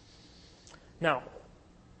 Now,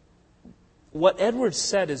 what Edwards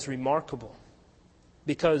said is remarkable,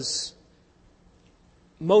 because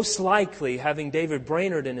most likely, having David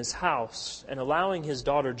Brainerd in his house and allowing his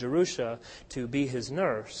daughter Jerusha to be his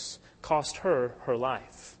nurse cost her her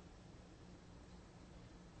life.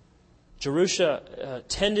 Jerusha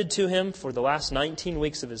tended to him for the last 19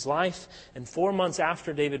 weeks of his life, and 4 months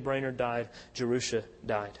after David Brainerd died, Jerusha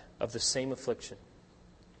died of the same affliction.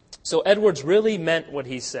 So Edwards really meant what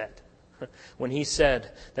he said when he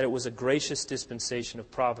said that it was a gracious dispensation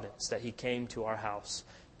of providence that he came to our house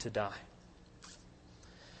to die.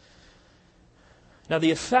 Now,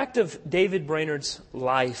 the effect of David Brainerd's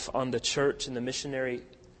life on the church and the missionary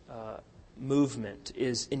movement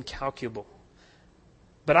is incalculable.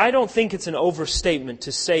 But I don't think it's an overstatement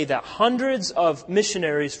to say that hundreds of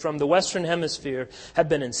missionaries from the Western Hemisphere have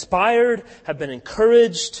been inspired, have been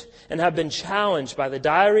encouraged, and have been challenged by the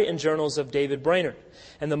diary and journals of David Brainerd.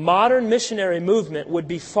 And the modern missionary movement would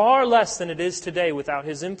be far less than it is today without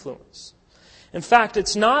his influence. In fact,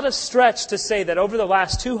 it's not a stretch to say that over the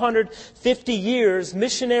last 250 years,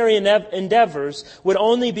 missionary endeavors would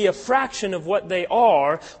only be a fraction of what they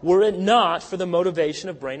are were it not for the motivation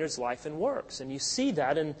of Brainerd's life and works. And you see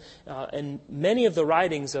that in many of the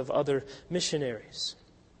writings of other missionaries.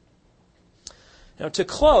 Now, to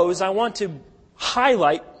close, I want to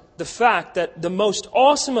highlight the fact that the most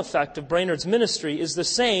awesome effect of Brainerd's ministry is the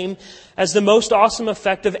same as the most awesome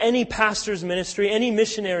effect of any pastor's ministry, any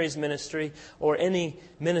missionary's ministry, or any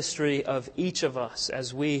ministry of each of us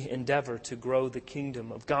as we endeavor to grow the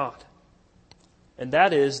kingdom of God. And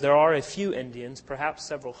that is, there are a few Indians, perhaps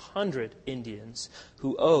several hundred Indians,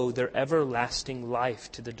 who owe their everlasting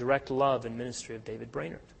life to the direct love and ministry of David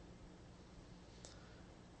Brainerd.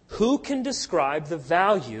 Who can describe the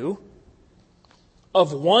value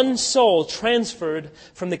of one soul transferred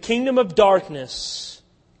from the kingdom of darkness,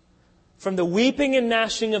 from the weeping and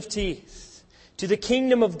gnashing of teeth, to the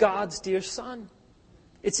kingdom of God's dear Son?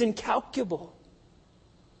 It's incalculable.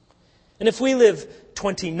 And if we live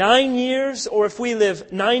 29 years or if we live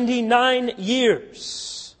 99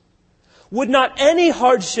 years, would not any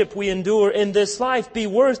hardship we endure in this life be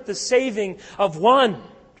worth the saving of one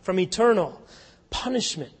from eternal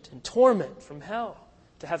punishment and torment from hell,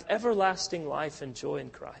 to have everlasting life and joy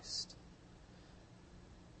in Christ?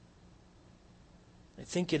 I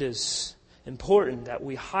think it is important that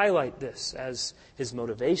we highlight this as his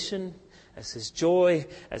motivation, as his joy,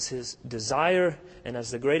 as his desire, and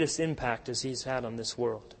as the greatest impact as he's had on this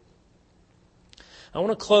world. I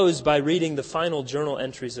want to close by reading the final journal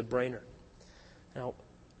entries of Brainerd. Now,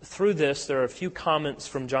 through this, there are a few comments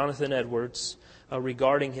from Jonathan Edwards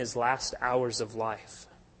regarding his last hours of life.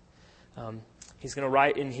 He's going to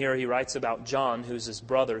write in here, he writes about John, who's his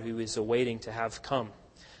brother, who he's awaiting to have come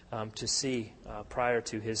to see prior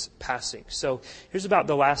to his passing. So here's about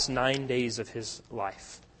the last 9 days of his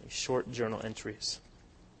life. Short journal entries.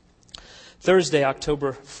 Thursday,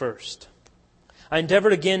 October 1st. I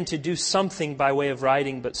endeavored again to do something by way of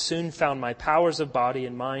writing, but soon found my powers of body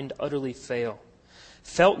and mind utterly fail.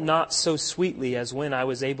 Felt not so sweetly as when I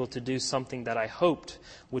was able to do something that I hoped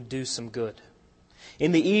would do some good.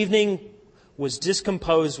 In the evening was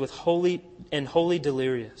discomposed with holy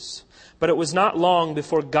delirious. But it was not long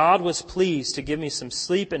before God was pleased to give me some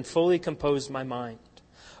sleep and fully composed my mind.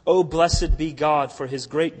 Oh, blessed be God for His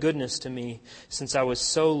great goodness to me, since I was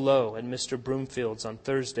so low at Mr. Broomfield's on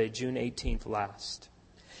Thursday, June 18th last.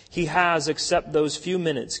 He has, except those few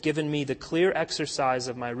minutes, given me the clear exercise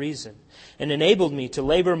of my reason, and enabled me to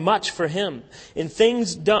labor much for Him, in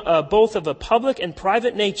things both of a public and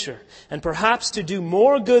private nature, and perhaps to do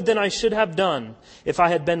more good than I should have done, if I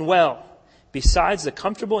had been well, besides the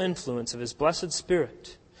comfortable influence of His blessed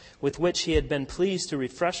Spirit, with which He had been pleased to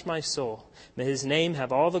refresh my soul. May His name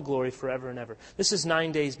have all the glory forever and ever. This is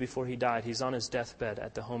 9 days before he died. He's on his deathbed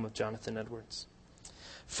at the home of Jonathan Edwards.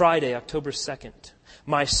 Friday, October 2nd.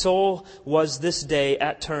 My soul was this day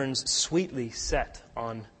at turns sweetly set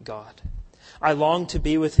on God. I longed to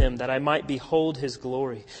be with Him that I might behold His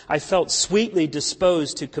glory. I felt sweetly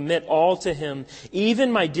disposed to commit all to Him,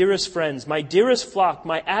 even my dearest friends, my dearest flock,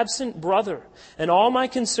 my absent brother, and all my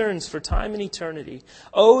concerns for time and eternity.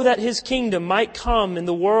 Oh, that His kingdom might come in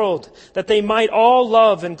the world, that they might all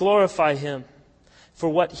love and glorify Him for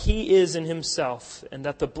what He is in Himself, and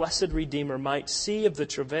that the blessed Redeemer might see of the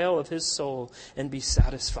travail of His soul and be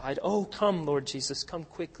satisfied. Oh, come, Lord Jesus, come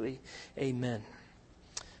quickly. Amen.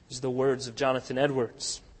 These are the words of Jonathan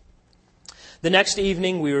Edwards. The next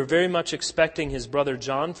evening, we were very much expecting his brother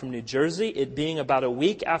John from New Jersey, it being about a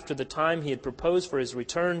week after the time he had proposed for his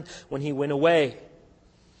return when he went away.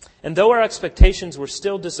 And though our expectations were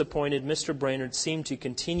still disappointed, Mr. Brainerd seemed to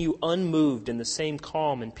continue unmoved in the same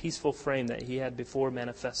calm and peaceful frame that he had before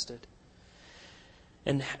manifested.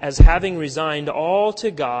 And as having resigned all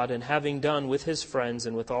to God and having done with his friends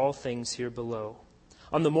and with all things here below.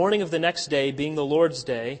 On the morning of the next day, being the Lord's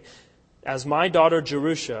Day, as my daughter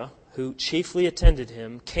Jerusha, who chiefly attended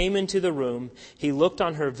him, came into the room, he looked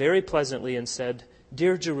on her very pleasantly and said,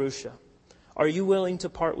 Dear Jerusha, are you willing to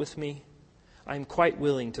part with me? I am quite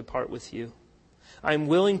willing to part with you. I am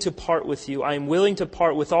willing to part with you. I am willing to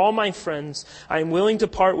part with all my friends. I am willing to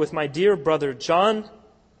part with my dear brother John,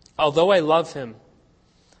 although I love him,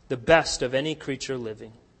 the best of any creature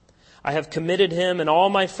living. I have committed him and all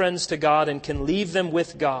my friends to God and can leave them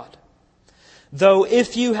with God. Though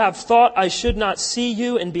if you have thought I should not see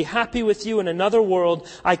you and be happy with you in another world,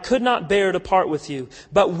 I could not bear to part with you.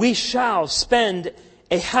 But we shall spend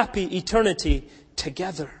a happy eternity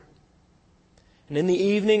together. And in the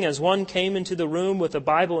evening, as one came into the room with a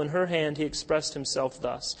Bible in her hand, he expressed himself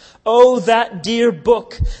thus. Oh, that dear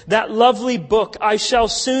book, that lovely book, I shall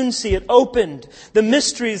soon see it opened. The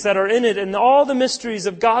mysteries that are in it and all the mysteries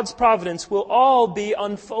of God's providence will all be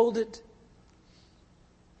unfolded.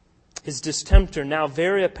 His distemper now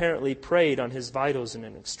very apparently preyed on his vitals in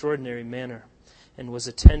an extraordinary manner and was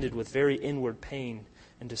attended with very inward pain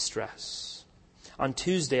and distress. On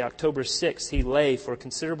Tuesday, October 6th, he lay for a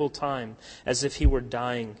considerable time as if he were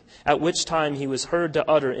dying, at which time he was heard to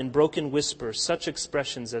utter in broken whispers such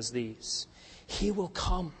expressions as these. He will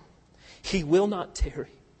come. He will not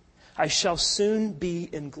tarry. I shall soon be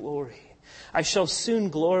in glory. I shall soon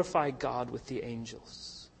glorify God with the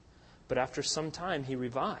angels. But after some time, he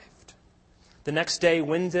revived. The next day,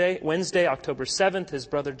 Wednesday, October 7th, his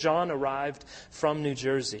brother John arrived from New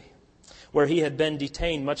Jersey, where he had been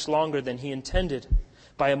detained much longer than he intended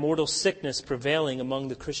by a mortal sickness prevailing among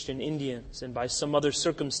the Christian Indians and by some other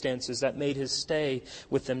circumstances that made his stay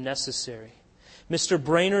with them necessary. Mr.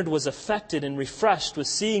 Brainerd was affected and refreshed with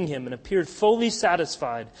seeing him and appeared fully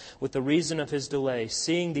satisfied with the reason of his delay,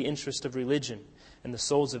 seeing the interest of religion and the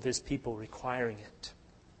souls of his people requiring it.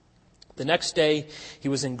 The next day he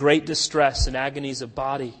was in great distress and agonies of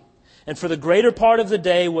body, and for the greater part of the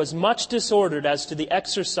day was much disordered as to the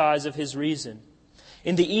exercise of his reason.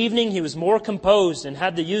 In the evening he was more composed and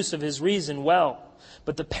had the use of his reason well,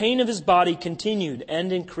 but the pain of his body continued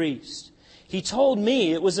and increased. He told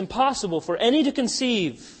me it was impossible for any to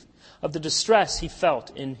conceive of the distress he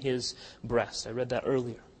felt in his breast. I read that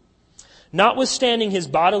earlier. Notwithstanding his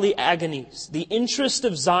bodily agonies, the interest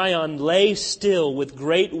of Zion lay still with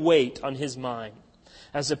great weight on his mind.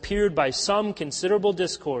 as appeared by some considerable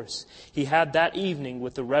discourse he had that evening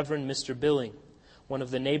with the Reverend Mr. Billing, one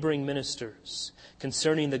of the neighboring ministers,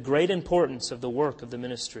 concerning the great importance of the work of the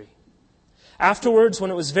ministry. Afterwards,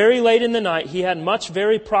 when it was very late in the night, he had much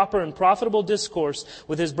very proper and profitable discourse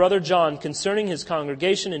with his brother John concerning his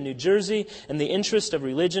congregation in New Jersey and the interest of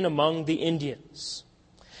religion among the Indians.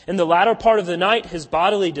 In the latter part of the night, his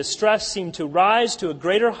bodily distress seemed to rise to a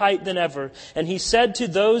greater height than ever, and he said to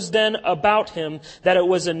those then about him that it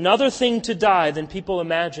was another thing to die than people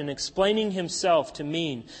imagine, explaining himself to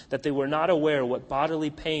mean that they were not aware what bodily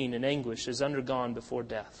pain and anguish is undergone before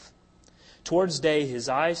death. Towards day his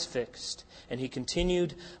eyes fixed, and he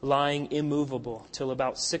continued lying immovable till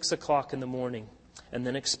about 6 o'clock in the morning, and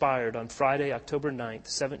then expired on Friday, October 9th,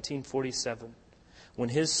 1747, when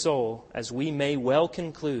his soul, as we may well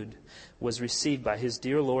conclude, was received by his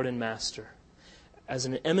dear Lord and Master, as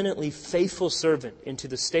an eminently faithful servant into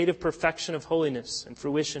the state of perfection of holiness and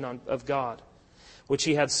fruition of God, which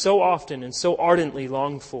he had so often and so ardently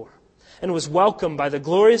longed for, and was welcomed by the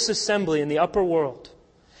glorious assembly in the upper world,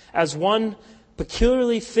 as one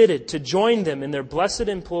peculiarly fitted to join them in their blessed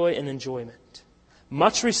employ and enjoyment.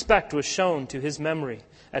 Much respect was shown to his memory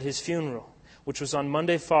at his funeral, which was on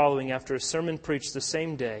Monday following after a sermon preached the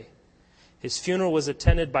same day. His funeral was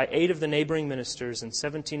attended by 8 of the neighboring ministers and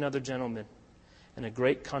 17 other gentlemen, and a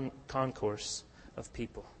great concourse of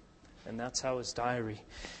people. And that's how his diary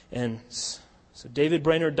ends. So David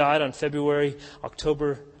Brainerd died on Friday,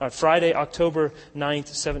 October 9th,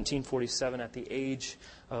 1747, at the age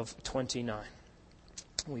of 29.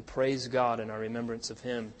 We praise God in our remembrance of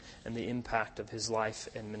him and the impact of his life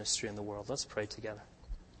and ministry in the world. Let's pray together.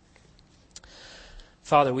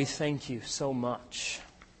 Father, we thank you so much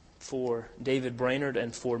for David Brainerd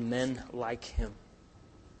and for men like him.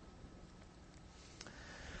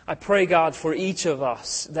 I pray, God, for each of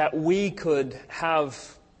us that we could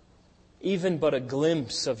have even but a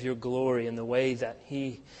glimpse of your glory in the way that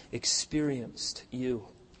he experienced you.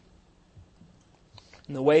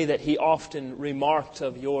 In the way that he often remarked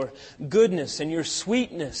of your goodness and your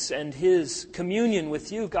sweetness and his communion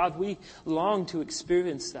with you. God, we long to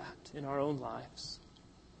experience that in our own lives.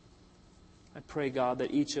 I pray, God,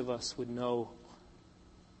 that each of us would know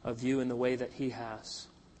of you in the way that he has.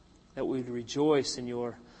 That we would rejoice in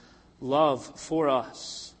your love for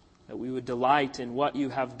us. That we would delight in what you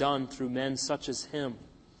have done through men such as him.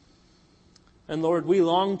 And Lord, we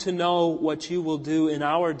long to know what you will do in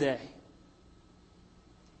our day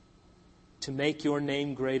to make your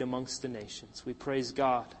name great amongst the nations. We praise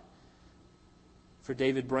God for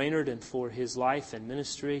David Brainerd and for his life and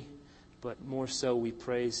ministry, but more so we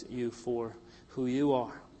praise you for who you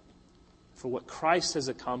are, for what Christ has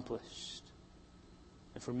accomplished,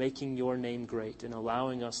 and for making your name great and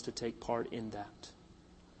allowing us to take part in that.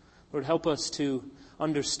 Lord, help us to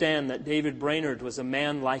understand that David Brainerd was a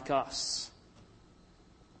man like us,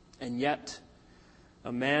 and yet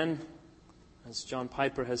a man, as John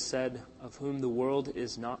Piper has said, of whom the world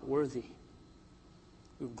is not worthy.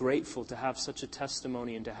 We're grateful to have such a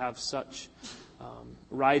testimony and to have such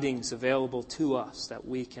writings available to us that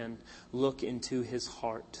we can look into his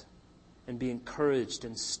heart and be encouraged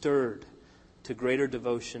and stirred to greater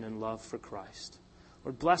devotion and love for Christ.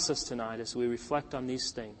 Lord, bless us tonight as we reflect on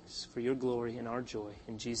these things for your glory and our joy.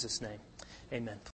 In Jesus' name, amen.